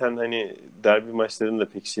 Zaten hani derbi maçlarının da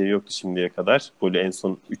pek şeyi yoktu şimdiye kadar. Golü en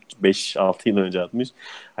son 5-6 yıl önce atmış.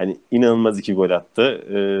 Hani inanılmaz iki gol attı.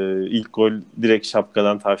 İlk gol direkt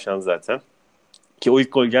şapkadan tavşan zaten. Ki o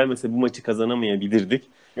ilk gol gelmese bu maçı kazanamayabilirdik.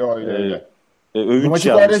 Yo öyle Ee, öyle. Bu Övünç maçı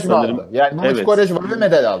yazmış Quaresma sanırım. aldı. Yani bu maçı Evet. Quaresma ve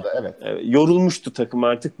medal aldı. Evet. Yorulmuştu takım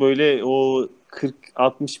artık. Böyle o 40,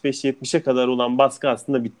 65, 70'e kadar olan baskı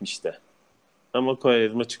aslında bitmişti. Ama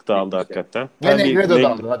Quaresma çıktı aldı Bitmişler. hakikaten. Ve Tabii Negredo da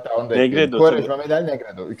aldı. Hatta onu da ekleyelim. Negredo tabii. Quaresma medal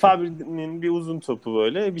Negredo. Üçü. Fabri'nin bir uzun topu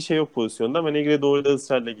böyle. Bir şey yok pozisyonda ama Negredo orada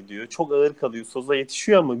ısrarla gidiyor. Çok ağır kalıyor. Sosa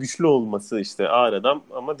yetişiyor ama güçlü olması işte ağır adam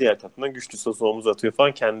ama diğer tarafından güçlü Sosa omuz atıyor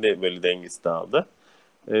falan. Kendi böyle dengesi dağıldı.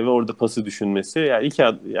 Ve orada pası düşünmesi.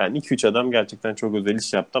 Yani iki üç adam gerçekten çok özel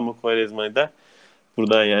iş yaptı ama Quaresma'yı da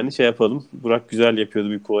buradan yani şey yapalım. Burak güzel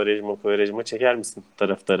yapıyordu bir Quaresma çeker misin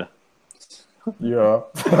taraftara? Yo.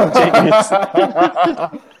 Çekmiyorsun.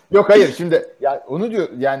 Yok hayır şimdi yani onu diyor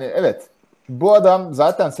yani evet. Bu adam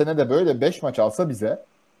zaten senede böyle 5 maç alsa bize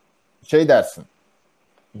şey dersin.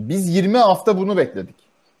 Biz 20 hafta bunu bekledik.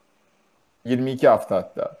 22 hafta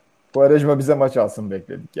hatta. Quaresma bize maç alsın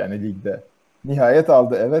bekledik yani ligde. Nihayet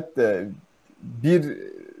aldı evet de bir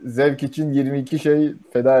zevk için 22 şey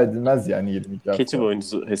feda edilmez yani 22 Keçi hafta.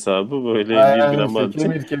 boynuzu hesabı böyle bir Aynen gram işte bal için.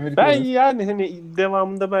 kemir kemir Ben kemir. yani hani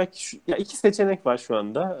devamında belki ya iki seçenek var şu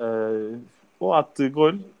anda. O attığı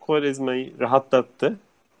gol Quaresma'yı rahatlattı.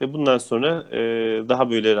 Ve bundan sonra daha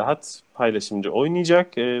böyle rahat paylaşımcı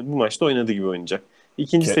oynayacak. Bu maçta oynadığı gibi oynayacak.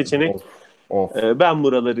 İkinci seçenek Of of. ben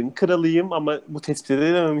buraların kralıyım ama bu tespit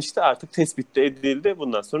edilememişti. Artık tespit de edildi.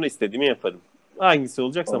 Bundan sonra istediğimi yaparım. Hangisi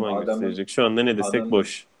olacak Oğlum zaman gösterecek. Şu anda ne desek adamın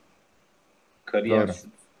boş. kariyer Doğru. şut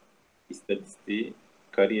istatistiği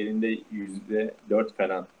kariyerinde %4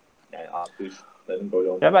 falan. Yani attığı şutların gol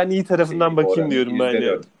Ya olma ben iyi tarafından bakayım oranı diyorum böyle.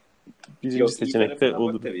 %4. Birinci Yok iyi seçenekte tarafına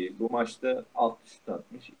olur. bak tabii. Bu maçta 60 şut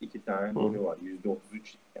atmış. 2 tane Hı. golü var.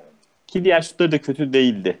 %33 yani. Ki diğer şutları da kötü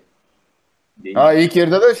değildi. Değil. Ha, ilk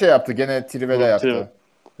yarıda da şey yaptı. Gene trivela yaptı.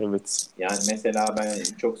 Evet. Yani mesela ben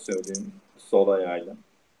çok söyleyeyim, sol ayağıyla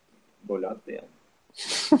gol attı yani.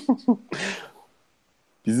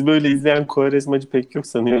 Bizi böyle izleyen Quaresmacı pek yok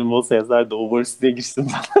sanıyorum. Olsa yazardı overseas'e girsin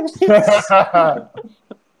falan.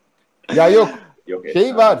 Ya yok. Yok, Şey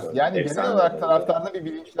efsane var. gol. Yani Efsane genel olarak gol. taraftarda bir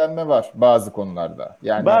bilinçlenme var bazı konularda.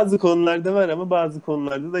 Yani Bazı konularda var ama bazı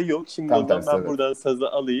konularda da yok. Şimdi tam o zaman tersi, ben evet. buradan sazı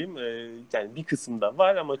alayım. Yani bir kısımda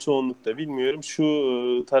var ama çoğunlukta bilmiyorum. Şu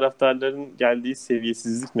taraftarların geldiği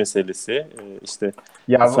seviyesizlik meselesi. İşte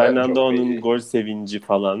Ya Fernando'nun belli. gol sevinci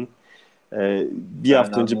falan. Bir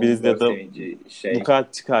hafta önce Fernando'nun gol Brezilya'da sevinci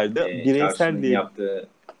vukuat çıkardı. Bireysel Çarşı'nın değil. yaptığı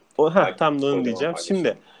Tam da onu kocaman diyeceğim. paylaşım.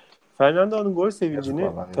 Şimdi Fernando'nun gol Yazık sevincini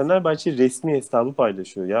vallahi, yazık. Fenerbahçe resmi hesabı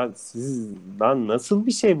paylaşıyor. Ya siz lan nasıl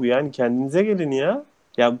bir şey bu yani kendinize gelin ya.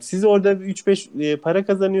 Ya siz orada 3-5 para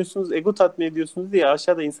kazanıyorsunuz, ego tatmin ediyorsunuz diye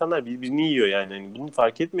aşağıda insanlar birbirini yiyor yani. Hani bunu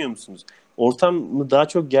fark etmiyor musunuz? Ortamı daha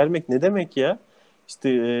çok germek ne demek ya? İşte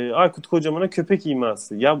Aykut Kocaman'a köpek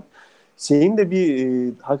iması. Ya şeyin de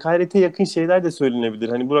bir hakarete yakın şeyler de söylenebilir.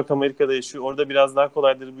 Hani Burak Amerika'da yaşıyor. Orada biraz daha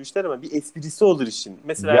kolaydır bu işler ama bir esprisi olur işin.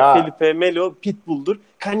 Mesela Ya Felipe Melo Pitbull'dur.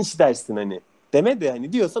 Kaniş dersin hani. Deme de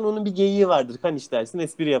hani diyorsan onun bir geyiği vardır. Kaniş dersin,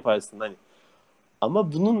 espri yaparsın hani.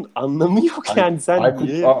 Ama bunun anlamı yok yani. Sen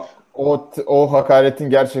Aykut o hakaretin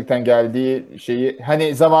gerçekten geldiği şeyi,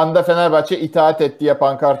 hani zamanında Fenerbahçe itaat et diye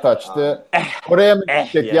pankart açtı. Oraya mı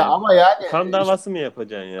gidecek ya, yani. ama yani Kan davası mı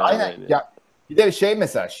yapacaksın ya aynen yani? ya. Bir de şey,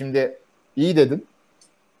 mesela şimdi iyi dedin.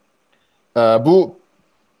 Bu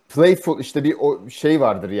playful işte bir o şey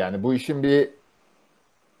vardır yani. Bu işin bir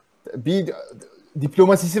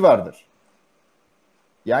diplomasisi vardır.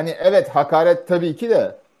 Yani evet, hakaret tabii ki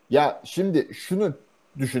de, ya şimdi şunu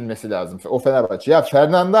düşünmesi lazım o Fenerbahçe. Ya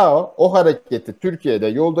Fernando o hareketi Türkiye'de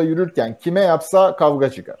yolda yürürken kime yapsa kavga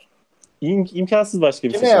çıkar. İmkansız başka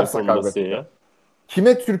bir Kime seçenek yapsa kavga olması çıkar. ya.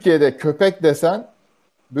 Kime Türkiye'de köpek desen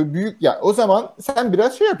büyük ya, o zaman sen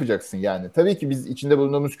biraz şey yapacaksın yani. Tabii ki biz içinde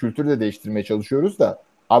bulunduğumuz kültürü de değiştirmeye çalışıyoruz da.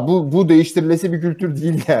 Bu değiştirilesi bir kültür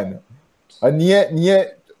değil yani. Ha,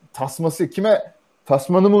 niye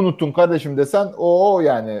tasmanı mı unuttun kardeşim desen o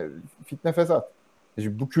yani fitne fesat.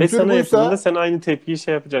 Şimdi bu Ve kültür sana yapıldığında buysa sen aynı tepkiyi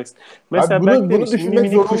şey yapacaksın. abi Mesela belki bunu demiş mini düşünmek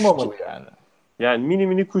mini zor kuş olmamalı yani. yani mini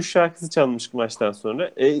mini kuş şarkısı çalmış maçtan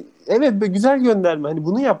sonra. Evet be, güzel gönderme. Hani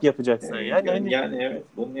bunu yapacaksan yani hani Yani evet,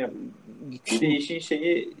 bunu yap. Bir de işin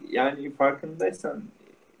şeyi, yani farkındaysan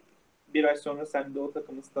bir ay sonra sen de o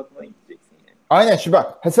takımın statına gideceksin yani. Aynen, şimdi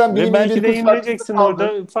bak. Sen ve mini mini belki bir de kuş şarkısını yenileceksin çaldın.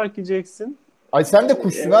 orada fark edeceksin. Ay sen de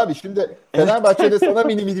kuşsun Evet. abi. Şimdi Fenerbahçe'de sana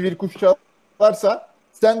mini mini bir kuş çalarsa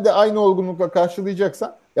sen de aynı olgunlukla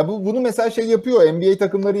karşılayacaksan, ya bunu mesela şey yapıyor. NBA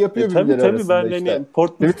takımları yapıyor birbirleri Tabii arasında ben işte. hani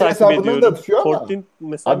Portland'ı Twitter takip hesabından da ediyorum. atıyor ama Portland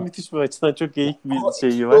mesela abi, müthiş bir açıdan çok geyik bir ama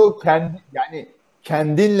şeyi işte var. o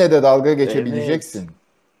kendinle de dalga Evet. geçebileceksin.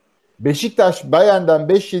 Beşiktaş Bayern'den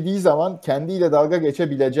 5 yediği zaman kendiyle dalga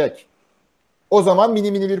geçebilecek. O zaman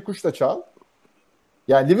mini mini bir kuş da çal.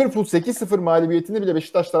 Yani Liverpool 8-0 mağlubiyetini bile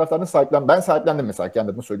Beşiktaş taraftarını ben sahiplendim mesela,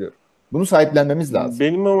 kendime söylüyorum. Bunu sahiplenmemiz lazım.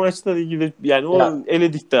 Benim o maçla ilgili yani o Ya,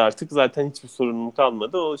 eledik de artık zaten hiçbir sorunum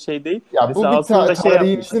kalmadı. O şey değil. ya bu Mesela bir altında şey yapmış.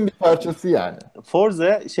 tarihimizin bir parçası yani.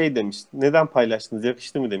 Forza şey demiş. Neden paylaştınız?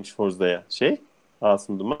 Yakıştı mı demiş Forza'ya.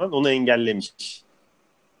 Asım Duman. Onu engellemiş.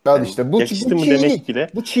 Al Yani işte yakıştı bu mı demek çiğlik. bile.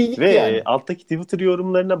 Bu çiğlik Ve yani. alttaki Twitter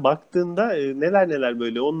yorumlarına baktığında neler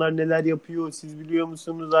böyle. Onlar neler yapıyor siz biliyor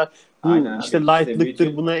musunuz? Bu Aynen işte abi, işte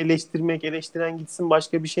lightlıktır, buna eleştiren gitsin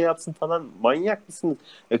başka bir şey yapsın falan. Manyak mısınız?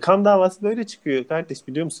 Kan davası böyle çıkıyor kardeş,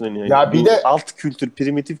 biliyor musun? Hani Ya bir bu de alt kültür,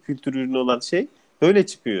 primitif kültür ürünü olan şey böyle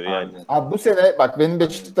çıkıyor yani. aynen. abi bu sene bak, benim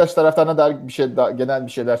Beşiktaş taraftarına dair genel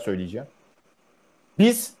bir şeyler söyleyeceğim.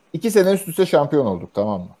 Biz 2 sene üst üste şampiyon olduk,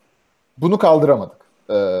 tamam mı? Bunu kaldıramadık.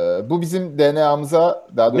 Bu bizim DNA'mıza,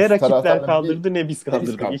 daha Ne doğrusu rakipler taraftarın kaldırdı ne biz ne biz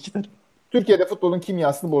kaldırdık. kaldık. İki taraf. Türkiye'de futbolun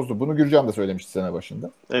kimyasını bozdu. Bunu Gürcan da söylemişti sene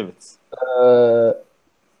başında. Evet.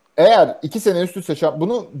 Ee, Eğer 2 sene üst üste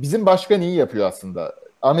bunu bizim başkan iyi yapıyor aslında.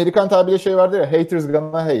 Amerikan tabiriyle şey vardır ya, haters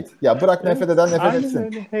gonna hate. Ya bırak nefret Evet. eden nefret Aynen etsin.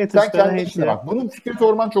 öyle. Haters Sen gonna kendi hate işine ya. bak. Bunu Fikret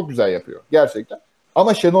Orman çok güzel yapıyor gerçekten.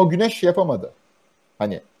 Ama Şenol Güneş yapamadı.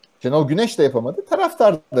 Hani Şenol Güneş de yapamadı,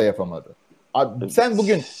 taraftar da yapamadı. Abi, sen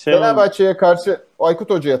bugün Şenol Fenerbahçe'ye karşı Aykut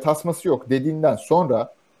Hoca'ya tasması yok dediğinden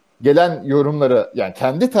sonra gelen yorumları, yani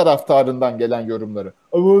kendi taraftarından gelen yorumları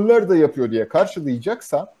ama onlar da yapıyor diye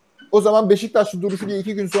karşılayacaksan, o zaman Beşiktaşlı duruşu diye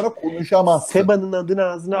 2 gün sonra konuşamazsın. Seba'nın adını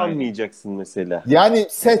ağzına Aynen. almayacaksın mesela. Yani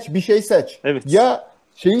bir şey seç. Evet. Ya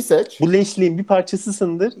şeyi seç. Bu leşliğin bir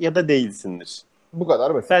parçasısındır ya da değilsindir. Bu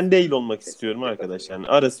kadar basit. Ben değil olmak istiyorum arkadaş. Yani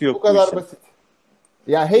arası yok Bu bu kadar işin. basit.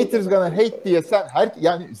 Yani haters gonna hate diye sen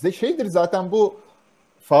yani şeydir zaten bu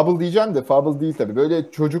fable diyeceğim de fable değil tabii.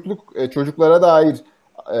 Böyle çocuklara dair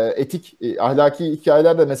etik, ahlaki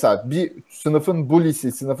hikayeler de mesela bir sınıfın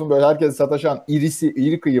bully'si, sınıfın böyle herkese sataşan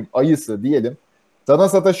iri kıyım ayısı diyelim. Sana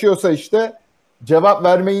sataşıyorsa işte cevap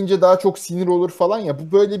vermeyince daha çok sinir olur falan ya.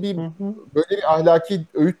 Bu böyle bir ahlaki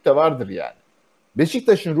öğüt de vardır yani.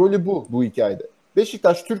 Beşiktaş'ın rolü bu hikayede.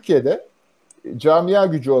 Beşiktaş Türkiye'de camia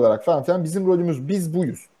gücü olarak falan filan bizim rolümüz biz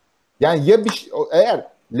buyuz. Yani eğer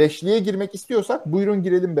leşliğe girmek istiyorsak buyurun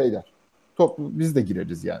girelim beyler. Biz de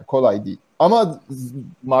gireriz yani. Kolay değil. Ama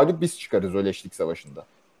mağlup biz çıkarız o leşlik savaşında.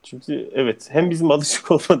 Çünkü evet hem bizim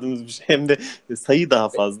alışık olmadığımız bir şey hem de sayı daha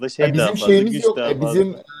fazla, daha bizim fazla, şeyimiz güç yok. daha fazla.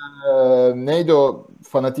 Bizim neydi o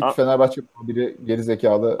fanatik Fenerbahçe biri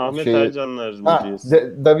gerizekalı Ahmet Ercanlar mı diyorsun?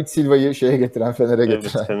 David Silva'yı şeye getiren, Fener'e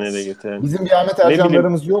getiren. Evet, Fener'e getiren. Bizim bir Ahmet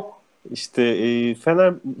Ercanlarımız yok. İşte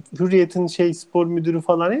Fener Hürriyet'in spor müdürü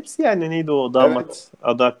falan hepsi yani neydi o damat Evet.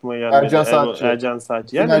 adı aklıma gelmedi. Ercan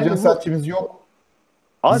Saatçi. Yani Ercan Saatçi'miz yok.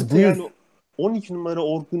 Biz buyuz. Yani 12 numara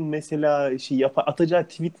Orkun mesela atacağı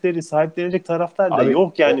tweetleri sahiplenecek taraftar da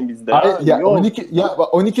yok yani bizde. Yok.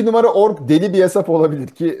 12 numara Ork deli bir hesap olabilir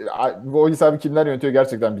ki o hesabı kimler yönetiyor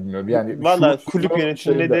gerçekten bilmiyorum. Yani valla kulüp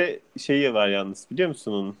yönetiminde de şeyi var yalnız biliyor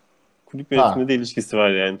musun onun? Kulüp yönetiminde de ilişkisi var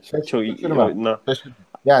yani. Çok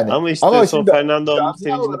yani ama işte son Fernando'nun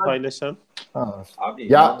sevincini paylaşan. Abi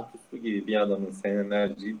Mahmut Uslu gibi bir adamın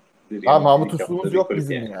senelercidir. Mahmut Uslu'muz yok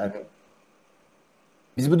bizim yani.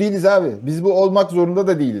 Biz bu değiliz abi. Biz bu olmak zorunda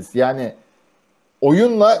da değiliz. Yani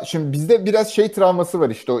oyunla şimdi bizde biraz travması var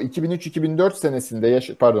işte o 2003-2004 senesinde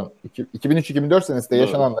 2003-2004 senesinde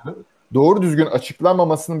yaşananların doğru düzgün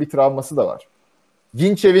açıklanmamasının bir travması da var.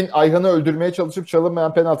 Ginçev'in Ayhan'ı öldürmeye çalışıp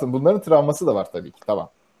çalınmayan penaltının bunların travması da var tabii ki, tamam.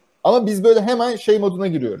 Ama biz böyle hemen moduna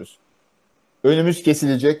giriyoruz. Önümüz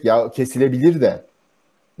kesilecek, ya kesilebilir de.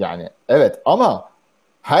 Yani evet ama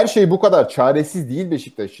her şey bu kadar çaresiz değil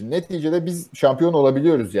Beşiktaş için. Neticede biz şampiyon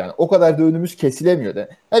olabiliyoruz yani. O kadar da önümüz kesilemiyor da.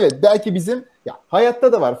 Evet belki bizim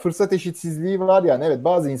hayatta da var. Fırsat eşitsizliği var yani. Evet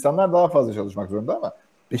bazı insanlar daha fazla çalışmak zorunda ama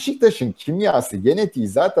Beşiktaş'ın kimyası, genetiği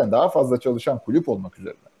zaten daha fazla çalışan kulüp olmak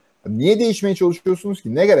üzerine. Niye değişmeye çalışıyorsunuz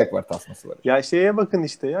ki? Ne gerek var tasması var? Ya bakın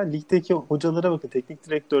işte ya ligdeki hocalara bakın, teknik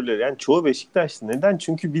direktörlere. Yani çoğu Beşiktaşlı. Neden?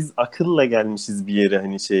 Çünkü biz akılla gelmişiz bir yere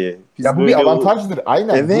hani şeye. Biz ya bu bir avantajdır.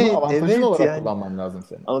 Aynen. Bunu avantajın olarak yani kullanman lazım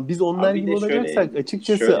senin. Ama biz onlar gibi olacaksak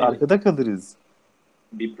açıkçası arkada kalırız.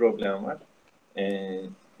 Bir problem var.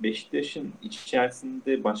 Beşiktaş'ın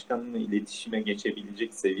içerisinde başkanla iletişime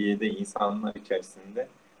geçebilecek seviyede insanlar içerisinde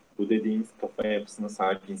bu dediğimiz kafa yapısına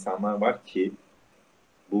sahip insanlar var ki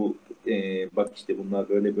bu bak işte bunlar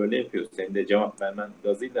böyle yapıyor. Senin de cevap vermen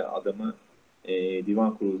gazıyla adamı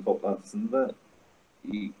divan kurulu toplantısında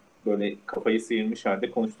böyle kafayı sıyırmış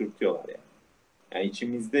halde konuşturtuyorlar yani. Yani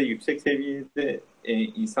içimizde yüksek seviyede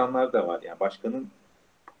insanlar da var. Yani başkanın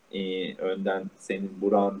önden senin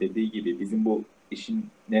Burak'ın dediği gibi bizim bu işin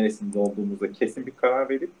neresinde olduğumuza kesin bir karar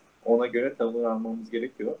verip ona göre tavır almamız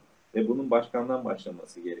gerekiyor. Ve bunun başkandan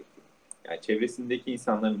başlaması gerekiyor. Yani çevresindeki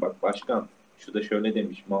insanların bak başkan şu da şöyle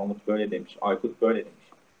demiş, Mahmut böyle demiş, Aykut böyle demiş.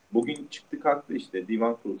 Bugün çıktı kalktı işte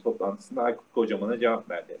divan kurulu toplantısında Aykut Kocaman'a cevap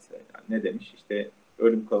verdi. Yani ne demiş? İşte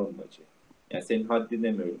ölüm kalım maçı. Yani senin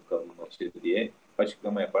haddine mi ölüm kalım maçı diye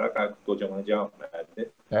açıklama yaparak Aykut Kocaman'a cevap verdi.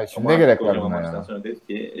 Ya şimdi ne gerek var buna maçtan ya? sonra dedi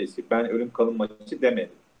ki ben ölüm kalım maçı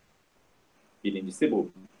demedim. Birincisi bu.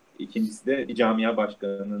 İkincisi de bir camia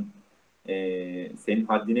başkanının senin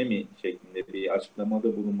haddine mi şeklinde bir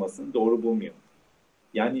açıklamada bulunmasını doğru bulmuyor.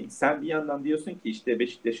 Yani sen bir yandan diyorsun ki işte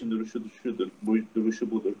Beşiktaş'ın duruşu şudur, bu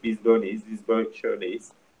duruşu budur, biz böyleyiz, biz böyle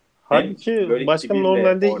şöyleyiz. Halbuki başkan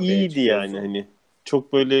normalde iyiydi yani hani.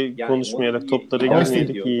 Çok böyle konuşmayarak toplara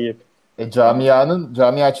girmeyerek iyi.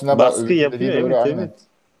 Camia açısından baskı yapıyor evet.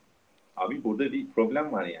 Abi burada bir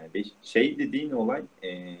problem var yani. Dediğin olay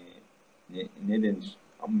ne denir?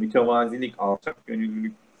 Mütevazilik, alçak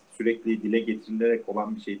gönüllülük sürekli dile getirilerek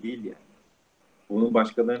olan bir şey değil yani. Bunu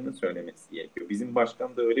başkalarının söylemesi gerekiyor. Bizim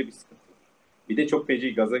başkan da öyle bir sıkıntı var. Bir de çok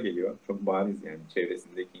feci gaza geliyor. Çok bariz yani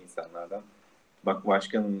çevresindeki insanlardan. Bak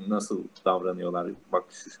başkanın nasıl davranıyorlar. Bak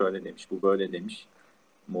şu şöyle demiş, bu böyle demiş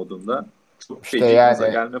modunda. Çok feci gaza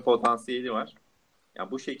gelme potansiyeli var.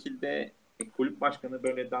 Yani bu şekilde kulüp başkanı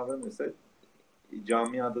böyle davranırsa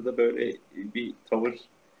camiada da böyle bir tavır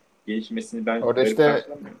gelişmesini ben orada işte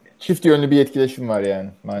çift yönlü bir etkileşim var yani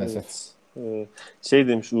maalesef.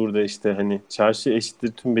 Demiş Uğur da işte hani çarşı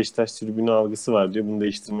eşittir tüm Beşiktaş tribünü algısı var diyor. Bunu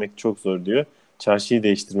değiştirmek çok zor diyor. Çarşıyı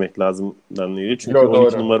değiştirmek lazım deniliyor. Çünkü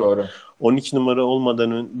 12 numara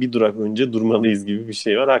olmadan bir durak önce durmalıyız gibi bir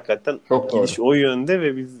şey var. Hakikaten gidiş o yönde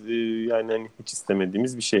ve biz yani hani hiç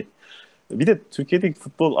istemediğimiz bir şey. Bir de Türkiye'deki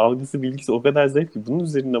futbol algısı, bilgisi o kadar zayıf ki bunun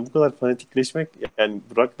üzerinden bu kadar fanatikleşmek, yani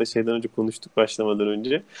Burak'la şeyden önce konuştuk başlamadan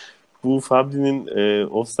önce. Bu Fabri'nin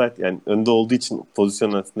offside, yani önde olduğu için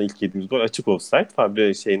pozisyon, aslında ilk yediğimiz gol açık offside.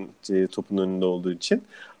 Fabri topun önünde olduğu için.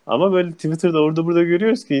 Ama böyle Twitter'da orada burada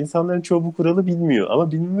görüyoruz ki insanların çoğu bu kuralı bilmiyor.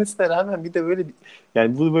 Ama bilmemesine rağmen bir de böyle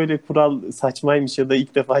yani bu böyle kural saçmaymış ya da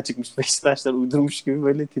ilk defa çıkmış Beşiktaşlar uydurmuş gibi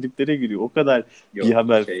böyle triplere giriyor. O kadar bir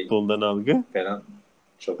haber futboldan algı. Falan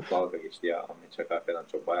çok dalga geçti ya. Ahmet Çakar falan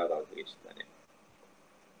çok bayağı dalga geçtiler yani.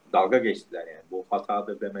 Dalga geçtiler yani. Bu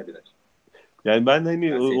hatadır demediler. Yani ben hani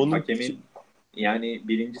yani onun hakemin, yani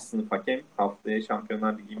birinci sınıf hakem haftaya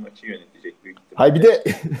Şampiyonlar Ligi maçı yönetecek büyük ihtimalle. Hay bir de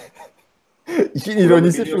işin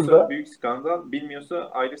ironisi şurada. Büyük skandal, bilmiyorsa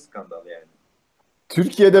ayrı skandal yani.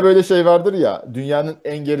 Türkiye'de böyle şey vardır ya, dünyanın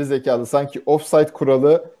en geri zekalı, sanki offside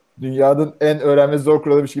kuralı dünyanın en öğrenmesi zor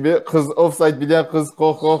kuralıymış gibi, kız offside bilen kız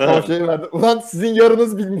şey verdi. Ulan sizin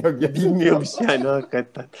yarınız bilmiyor ya. Bilmiyormuş yani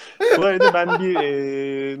hakikaten. Bu arada ben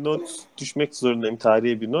bir not düşmek zorundayım.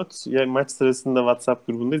 Tarihe bir not. Yani maç sırasında WhatsApp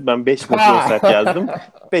grubundayız. Ben 5 metre offside yazdım.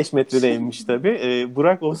 5 metrede inmiş tabii.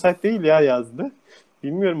 Burak offside değil ya yazdı.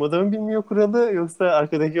 Bilmiyorum, adamın bilmiyor kuralı yoksa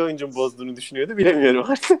arkadaki oyuncunun bozduğunu düşünüyordu, bilemiyorum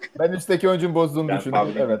artık. Ben üstteki oyuncunun bozduğunu düşündüm.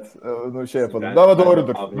 Fabri'nin, evet, onu şey yapalım. Ama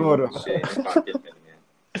doğrudur. Doğru. Fark etmedim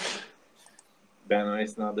yani. Ben o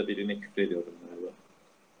esnada birine küfrediyorum galiba.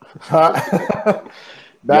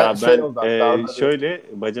 Ben şöyle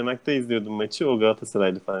Bacanak'ta izliyordum maçı. O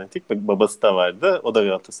Galatasaraylı fanatik. Babası da vardı. O da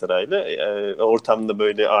Galatasaraylı. Ortamda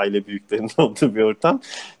böyle aile büyüklerinin olduğu bir ortam.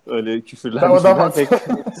 Öyle küfürler.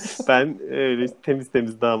 Ben öyle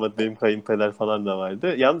temiz damat, benim kayınpeder falan da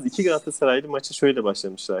vardı. Yalnız iki Galatasaraylı maçı şöyle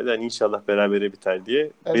başlamışlardı. Yani inşallah berabere biter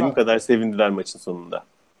diye. Benim kadar sevindiler maçın sonunda.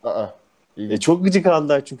 Çok gıcık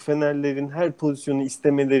aldılar çünkü Fenerlerin her pozisyonu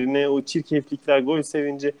istemelerine, o çirkeflikler, gol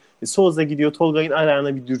sevinci. Souza gidiyor, Tolga'nın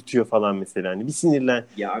ayağına bir dürtüyor falan mesela. Hani bir sinirlen.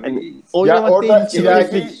 Yani oynamak orada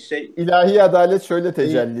değil, ilahi adalet şöyle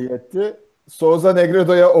tecelli etti. Souza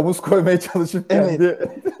Negredo'ya omuz koymaya çalışıp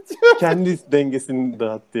kendi dengesini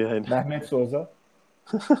dağıttı yani. Mehmet Souza.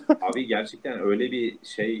 Abi gerçekten öyle bir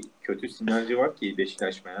kötü sinerji var ki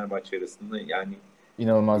Beşiktaş Fenerbahçe arasında, yani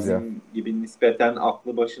İnanılmaz ya. Bizim gibi nispeten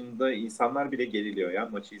aklı başında insanlar bile geriliyor ya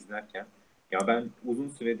maçı izlerken. Ya ben uzun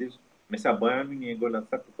süredir mesela Bayern Münih'e gol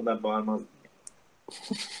atsak bu kadar bağırmazdım.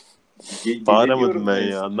 Bağıramadım ben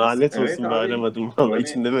ya. Lanet olsun, bağıramadım. Valla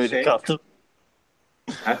içinde böyle kaldım.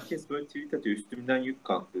 Herkes böyle tweet atıyor. Üstümden yük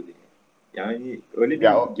kalktı diye. Yani öyle bir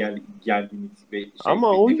gerginlik ve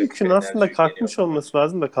ama o yükün aslında kalkmış olması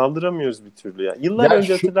lazım da kaldıramıyoruz bir türlü ya. Yıllar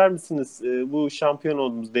önce hatırlar mısınız? Bu şampiyon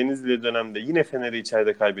olduğumuz Denizli dönemde yine Fener'i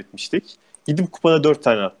içeride kaybetmiştik. Gidip kupada 4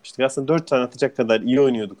 tane atmıştık. Aslında 4 tane atacak kadar iyi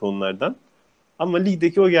oynuyorduk onlardan. Ama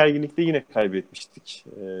ligdeki o gerginlikte yine kaybetmiştik.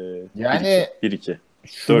 Yani 1-2.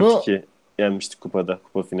 4-2 yenmiştik kupa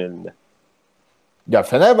finalinde. Ya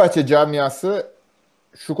Fenerbahçe camiası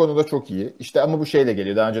şu konuda çok iyi. İşte ama bu şeyle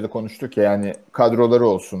geliyor. Daha önce de konuştuk ya, yani kadroları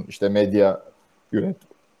olsun, işte medya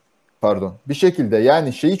bir şekilde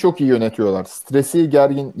yani şeyi çok iyi yönetiyorlar. Stresi,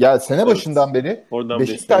 gergin. Ya sene başından beri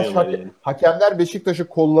Beşiktaş hakemler Beşiktaş'ı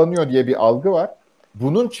kullanıyor diye bir algı var.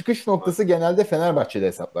 Bunun çıkış noktası genelde Fenerbahçe'de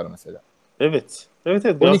hesaplar mesela. Evet.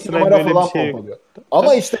 12 numara falan pompalıyor.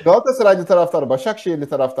 Ama işte Galatasaraylı taraftar, Başakşehirli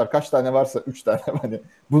taraftar kaç tane varsa 3 tane hani.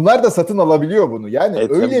 Bunlar da satın alabiliyor bunu. Yani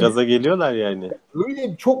öyle gaza geliyorlar yani.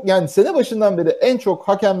 Öyle çok, yani sene başından beri en çok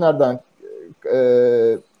hakemlerden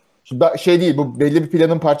değil, bu belli bir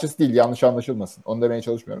planın parçası değil, yanlış anlaşılmasın. Onu demeye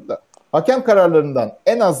çalışmıyorum da. Hakem kararlarından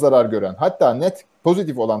en az zarar gören, hatta net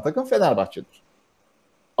pozitif olan takım Fenerbahçe'dir.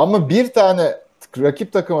 Ama bir tane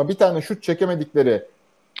rakip takıma bir tane şut çekemedikleri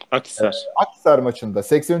Akhisar maçında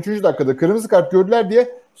 83. dakikada kırmızı kart gördüler diye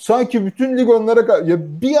sanki bütün lig onlara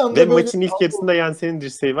bir anda ve böyle maçın ilk yarısında Yansen'in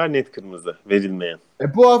dirseği var, net kırmızı verilmeyen.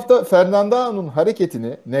 Bu hafta Fernando'nun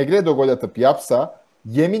hareketini Negredo gol atıp yapsa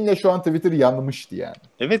yeminle şu an Twitter yanmıştı yani.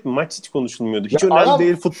 Evet, maç hiç konuşulmuyordu. Hiç önemli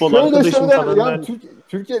değil futbol arkadaşım falan. Yani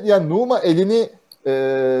Türkiye yani Numa elini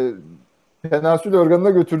penaltı organına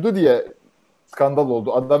götürdü diye skandal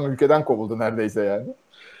oldu. Adam ülkeden kovuldu neredeyse yani.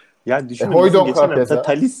 Ya düşünün, geçen hafta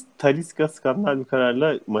Talisca skandal bir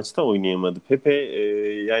kararla maçta oynayamadı. Pepe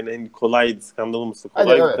yani hani kolaydı, skandal olması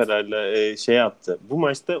kolay bir kararla şey yaptı. Bu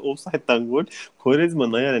maçta offside'dan gol.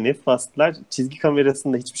 Quaresma'nın ayağına net bastılar. Çizgi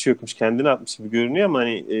kamerasında hiçbir şey yokmuş. Kendini atmış gibi görünüyor ama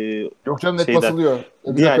hani yok canım, net basılıyor.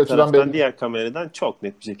 Diğer taraftan diğer kameradan çok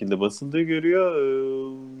net bir şekilde basıldığı görüyor.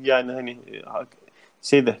 Yani hani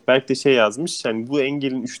belki de yazmış. Yani bu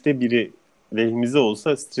engelin 1/3 lehimize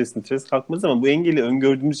olsa stres kalkmaz ama bu engeli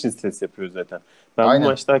öngördüğümüz için stres yapıyoruz zaten. Ben bu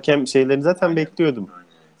maçta hakem şeylerini zaten bekliyordum.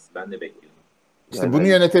 Ben de bekliyordum. İşte Yani bunu hani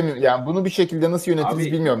yönetemiyor. Yani bunu bir şekilde nasıl yönetiriz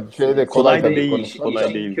Abi, bilmiyorum. Şöyle de kolay da tabii değil. konuşmak. Kolay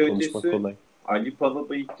İşin değil. Konuşmak kötüsü kolay. Ali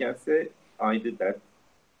Palabıyık gelse ayrı dert.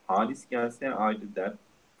 Halis gelse ayrı dert.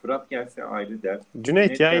 Fırat gelse ayrı dert. Cüneyt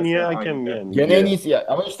Cüneyt ya en iyi gelse hakem ayrı dert. yani. Gene en Güya. iyisi ya.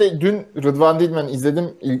 Ama işte dün Rıdvan Dilmen izledim.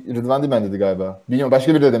 Rıdvan Dilmen dedi galiba. Bilmiyorum,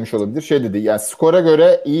 başka biri de demiş olabilir. Şey dedi yani, skora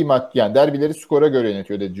göre iyi maç, yani derbileri skora göre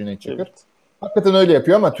yönetiyor dedi Cüneyt Çakır. Evet. Hakikaten öyle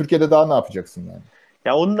yapıyor ama Türkiye'de daha ne yapacaksın yani?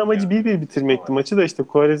 Ya onun amacı Yani, 1-1 bitirmekti tamam. maçı da işte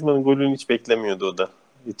Quaresma'nın golünü hiç beklemiyordu o da.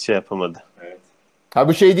 Hiç şey yapamadı. Evet. Ha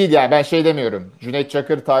bu şey değil yani, ben şey demiyorum. Cüneyt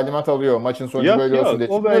Çakır talimat alıyor. Maçın sonucu Yok böyle olsun yok diye.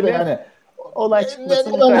 o Böyle böyle yani olay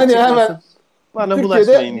çıkmasın, hemen dikkat hani çıkmasın. hemen Bana Türkiye'de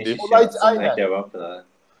bulaşmayın Ne diyor. şiş olay yapsın ne aynen. kebap da.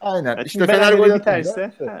 Aynen. Yani İşte şimdi Fener gol berabere atınca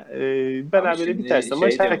biterse, şey. Abi berabere şimdi biterse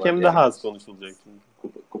maç diyorlar hakem ya, daha az konuşulacak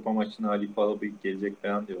şimdi. kupa maçına Ali Palabıyık gelecek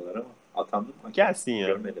falan diyorlar ama atandı mı? Gelsin ya.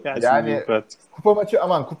 Görmedim. Gelsin Yani bürokrat. kupa maçı,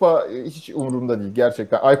 aman kupa hiç umurumda değil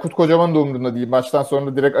gerçekten. Aykut Kocaman da umurumda değil. Maçtan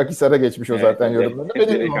sonra direkt Akhisar'a geçmiş o zaten yorumlarını. Benim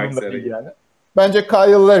de Direkt umurumda Aksaray'a değil gidiyor. yani. Bence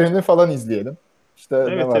Kyle Larin'i falan izleyelim. İşte ne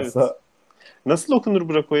Evet evet. varsa. Nasıl okunur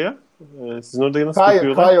Burak Oya? Sizin orada nasıl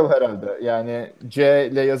okuyorlar? Kyle herhalde. Yani C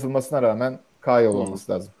ile yazılmasına rağmen Kyle Hmm.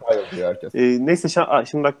 olması lazım. Kyle diyor herkes. Neyse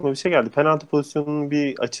şimdi aklıma bir şey geldi. Penaltı pozisyonunun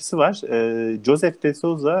bir açısı var. Joseph de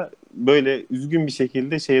Souza böyle üzgün bir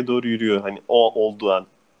şekilde şeye doğru yürüyor. Hani o olduğu an.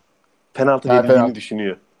 Penaltı Ha, verildiğini penaltı.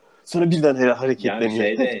 düşünüyor. Sonra birden Yani hareketleniyor.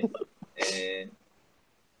 şeyde e,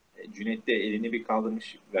 Cüneyt de elini bir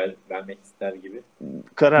kaldırmış vermek ister gibi.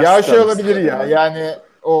 Kararsız Ya şey kalmış. olabilir ya. Yani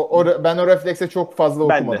ben o reflekse çok fazla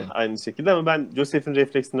Ben de okumadım. aynı şekilde ama ben Joseph'in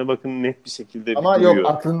refleksine bakın net bir şekilde bir Ama yok, duruyor.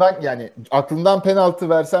 aklından penaltı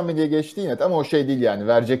versem mi diye geçti yine, ama o şey değil yani,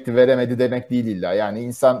 verecekti veremedi demek değil illa. Yani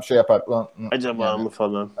insan şey yapar ulan, Acaba yani mı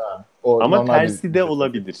falan. o Ama normal bir tersi de düşünce.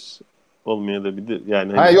 olabilir. Olmayabilir.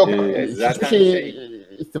 Yani Ha hani yok, hiçbir Zaten şeyi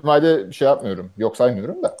ihtimali şey yapmıyorum. Yok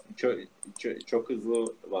saymıyorum da. çok hızlı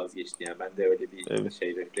vazgeçti yani. Ben de öyle bir evet.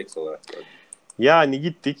 refleks olarak gördüm. Yani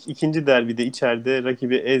gittik ikinci derbide içeride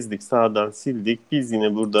rakibi ezdik, sağdan sildik. Biz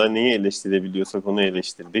yine burada neyi eleştirebiliyorsak onu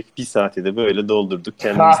eleştirdik. Bir saati de böyle doldurduk.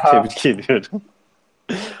 Kendimizi tebrik ediyorum.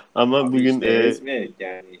 Ama Abi bugün işte ezmek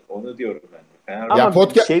yani onu diyorum ben de. Ya ama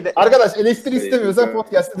Fenerbahçe'nin şeyde arkadaş, eleştiri söylediği istemiyorsan gördüm.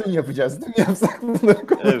 podcast'ı dün yapacağız. Dün yapsak bunları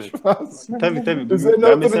evet. konuşmaz. Tabii bugün Üzerine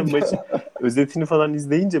ben mesela oturunca. özetini falan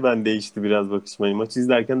izleyince ben değişti biraz bakışım. Hani maçı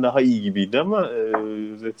izlerken daha iyi gibiydi ama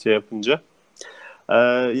özet şey yapınca.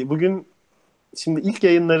 Bugün şimdi ilk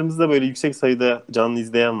yayınlarımızda böyle yüksek sayıda canlı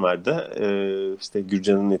izleyen vardı. İşte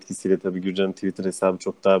Gürcan'ın etkisiyle tabii Gürcan'ın Twitter hesabı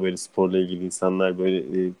çok daha böyle sporla ilgili insanlar böyle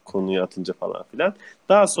konuyu atınca falan filan.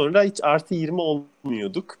 Daha sonra hiç artı 20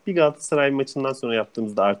 olmuyorduk. Bir Galatasaray maçından sonra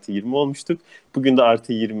yaptığımızda artı 20 olmuştuk. Bugün de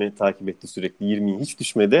artı 20 takip etti sürekli. 20'yi hiç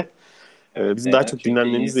düşmedi. Evet, Bizim daha neden? çok Çünkü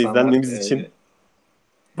dinlenmemiz ve insanlar izlenmemiz için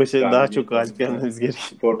daha çok galibiyet galip anlamında gelmemiz gerekiyor.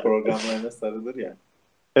 spor programlarına sarılır ya.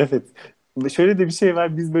 Evet. Şöyle de bir şey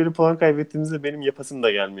var. Biz böyle puan kaybettiğimizde benim yapasım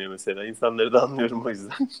da gelmiyor mesela. İnsanları da anlıyorum o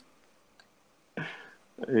yüzden.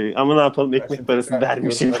 Ama ne yapalım? Ben Ekmek şimdi parası tekrar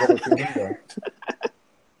vermişim. yorumlara bakıyorum da.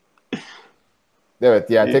 Evet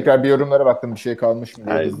yani Ee, tekrar bir yorumlara baktım, bir şey kalmış mı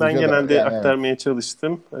diye Ben hızlıca da. genelde Yani evet. aktarmaya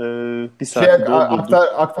çalıştım. Bir saati doldurduk.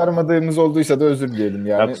 Aktarmadığımız olduysa da özür dileyelim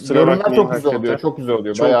Ya yani. kusura Yorumlar bakmayın çok güzel hakikaten. oluyor. Çok güzel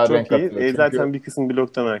oluyor. Çok Bayağı çok renk iyi. katıyor. Çünkü Zaten bir kısım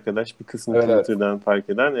blogdan arkadaş, bir kısım evet, evet. Twitter'dan fark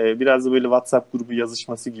eden. Biraz da böyle WhatsApp grubu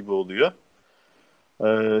yazışması gibi oluyor.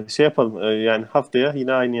 Şey yapalım. Yani haftaya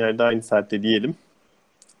yine aynı yerde, aynı saatte diyelim.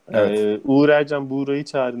 Evet. Uğur Ercan Buğra'yı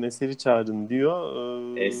çağırın, Eser'i çağırın diyor.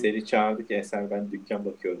 Eser'i çağırdık. Eser ben dükkan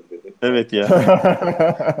bakıyorum dedi. Evet ya.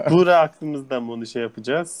 Buğra aklımızdan bunu şey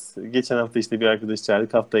yapacağız. Geçen hafta işte bir arkadaş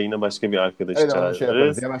çağırdık. Haftaya yine başka bir arkadaş Öyle onu şey yaparız.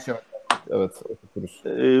 çağırırız. Yavaş yavaş. Evet, otururuz.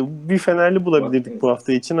 Bir Fenerli bulabilirdik Baktınız bu mı?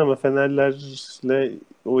 hafta için ama Fenerlerle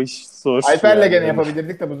o iş zor. Alper'le Yani gene hani.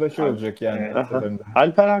 yapabilirdik de bu da şey olacak yani. Evet. Aha. Seferinde.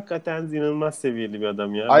 Alper hakikaten inanılmaz seviyeli bir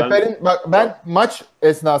adam ya. Alper'in bak, ben maç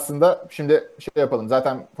esnasında şimdi şey yapalım.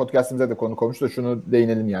 Zaten podcast'imize de konu koymuştu da şunu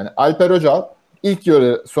değinelim yani. Alper Öcal ilk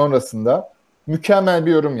yarı sonrasında mükemmel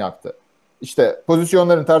bir yorum yaptı. İşte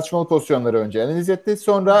tartışmalı pozisyonları önce analiz etti.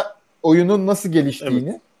 Sonra oyunun nasıl geliştiğini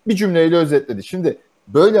Evet. bir cümleyle özetledi. Şimdi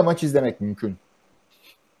böyle maç izlemek mümkün.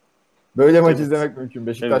 Böyle maç Evet. izlemek mümkün.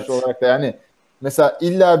 Beşiktaşlı Evet. olarak da yani mesela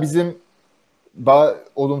illa bizim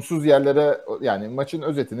olumsuz yerlere, yani maçın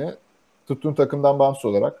özetini tuttuğun takımdan bağımsız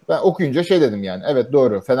olarak ben okuyunca şey dedim yani, evet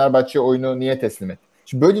doğru, Fenerbahçe oyunu niye teslim etti?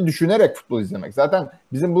 Şimdi böyle düşünerek futbol izlemek. Zaten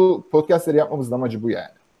bizim bu podcastleri yapmamızın amacı bu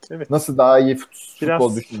yani. Evet. Nasıl daha iyi futbol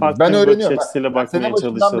Biraz düşünürüz. Ben farklı bir bakış öğreniyorum. açısıyla Ben sene bakmaya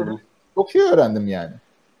başından beri çalışalım. çok şey öğrendim yani.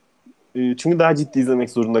 Çünkü daha ciddi izlemek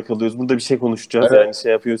zorunda kalıyoruz. Burada bir şey konuşacağız. Yani Evet.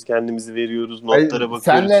 şey yapıyoruz, kendimizi veriyoruz, notlara bakıyoruz,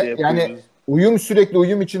 şey Senle yani yapıyoruz. sürekli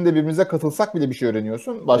uyum içinde birbirimize katılsak bile bir şey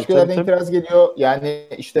öğreniyorsun. Başka Tabii yerden tabii. itiraz geliyor. Yani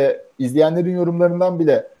işte izleyenlerin yorumlarından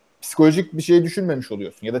bile psikolojik bir şey düşünmemiş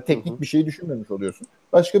oluyorsun ya da teknik bir şey düşünmemiş oluyorsun.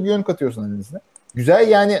 Başka bir yön katıyorsun analizine. Güzel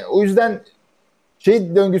yani, o yüzden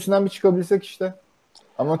şey döngüsünden bir çıkabilsek işte.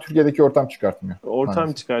 Ama Türkiye'deki ortam çıkartmıyor. Ortam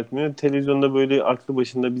maalesef. çıkartmıyor. Televizyonda böyle aklı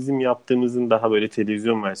başında bizim yaptığımızın daha böyle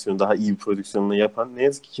televizyon versiyonu, daha iyi bir prodüksiyonla yapan ne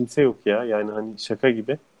yazık ki kimse yok ya. Yani hani şaka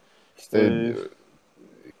gibi. İşte Ee,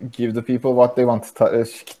 give the people what they want.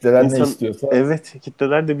 Kitleler ne istiyorsa evet,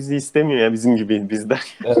 kitleler de bizi istemiyor ya, bizim gibi, bizden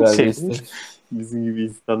herhalde şey ister. bizim gibi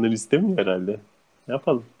insanları istemiyor herhalde. Ne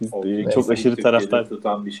yapalım? Biz çok Objektifliği aşırı Türkiye'de taraftar.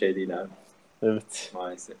 tutan bir şey değil abi. Evet.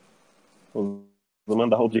 Maalesef. O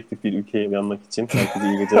zaman daha objektif bir ülkeye uyanmak için herkese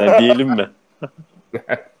iyi geceler diyelim mi?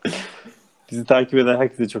 Bizi takip eden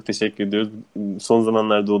herkese çok teşekkür ediyoruz. Son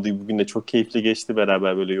zamanlarda olduğu bugün de çok keyifli geçti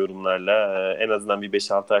beraber böyle yorumlarla. En azından bir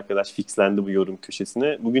 5-6 arkadaş fixlendi bu yorum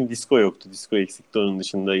köşesine. Bugün disco yoktu. Disco eksikti. Onun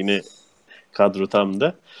dışında yine kadro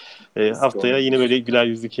tamdı. Haftaya yine böyle güler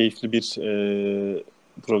yüzlü, keyifli bir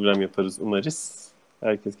program yaparız umarız.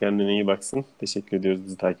 Herkes kendine iyi baksın. Teşekkür ediyoruz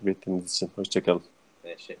bizi takip ettiğiniz için. Hoşçakalın.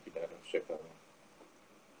 Teşekkürler. Hoşçakalın.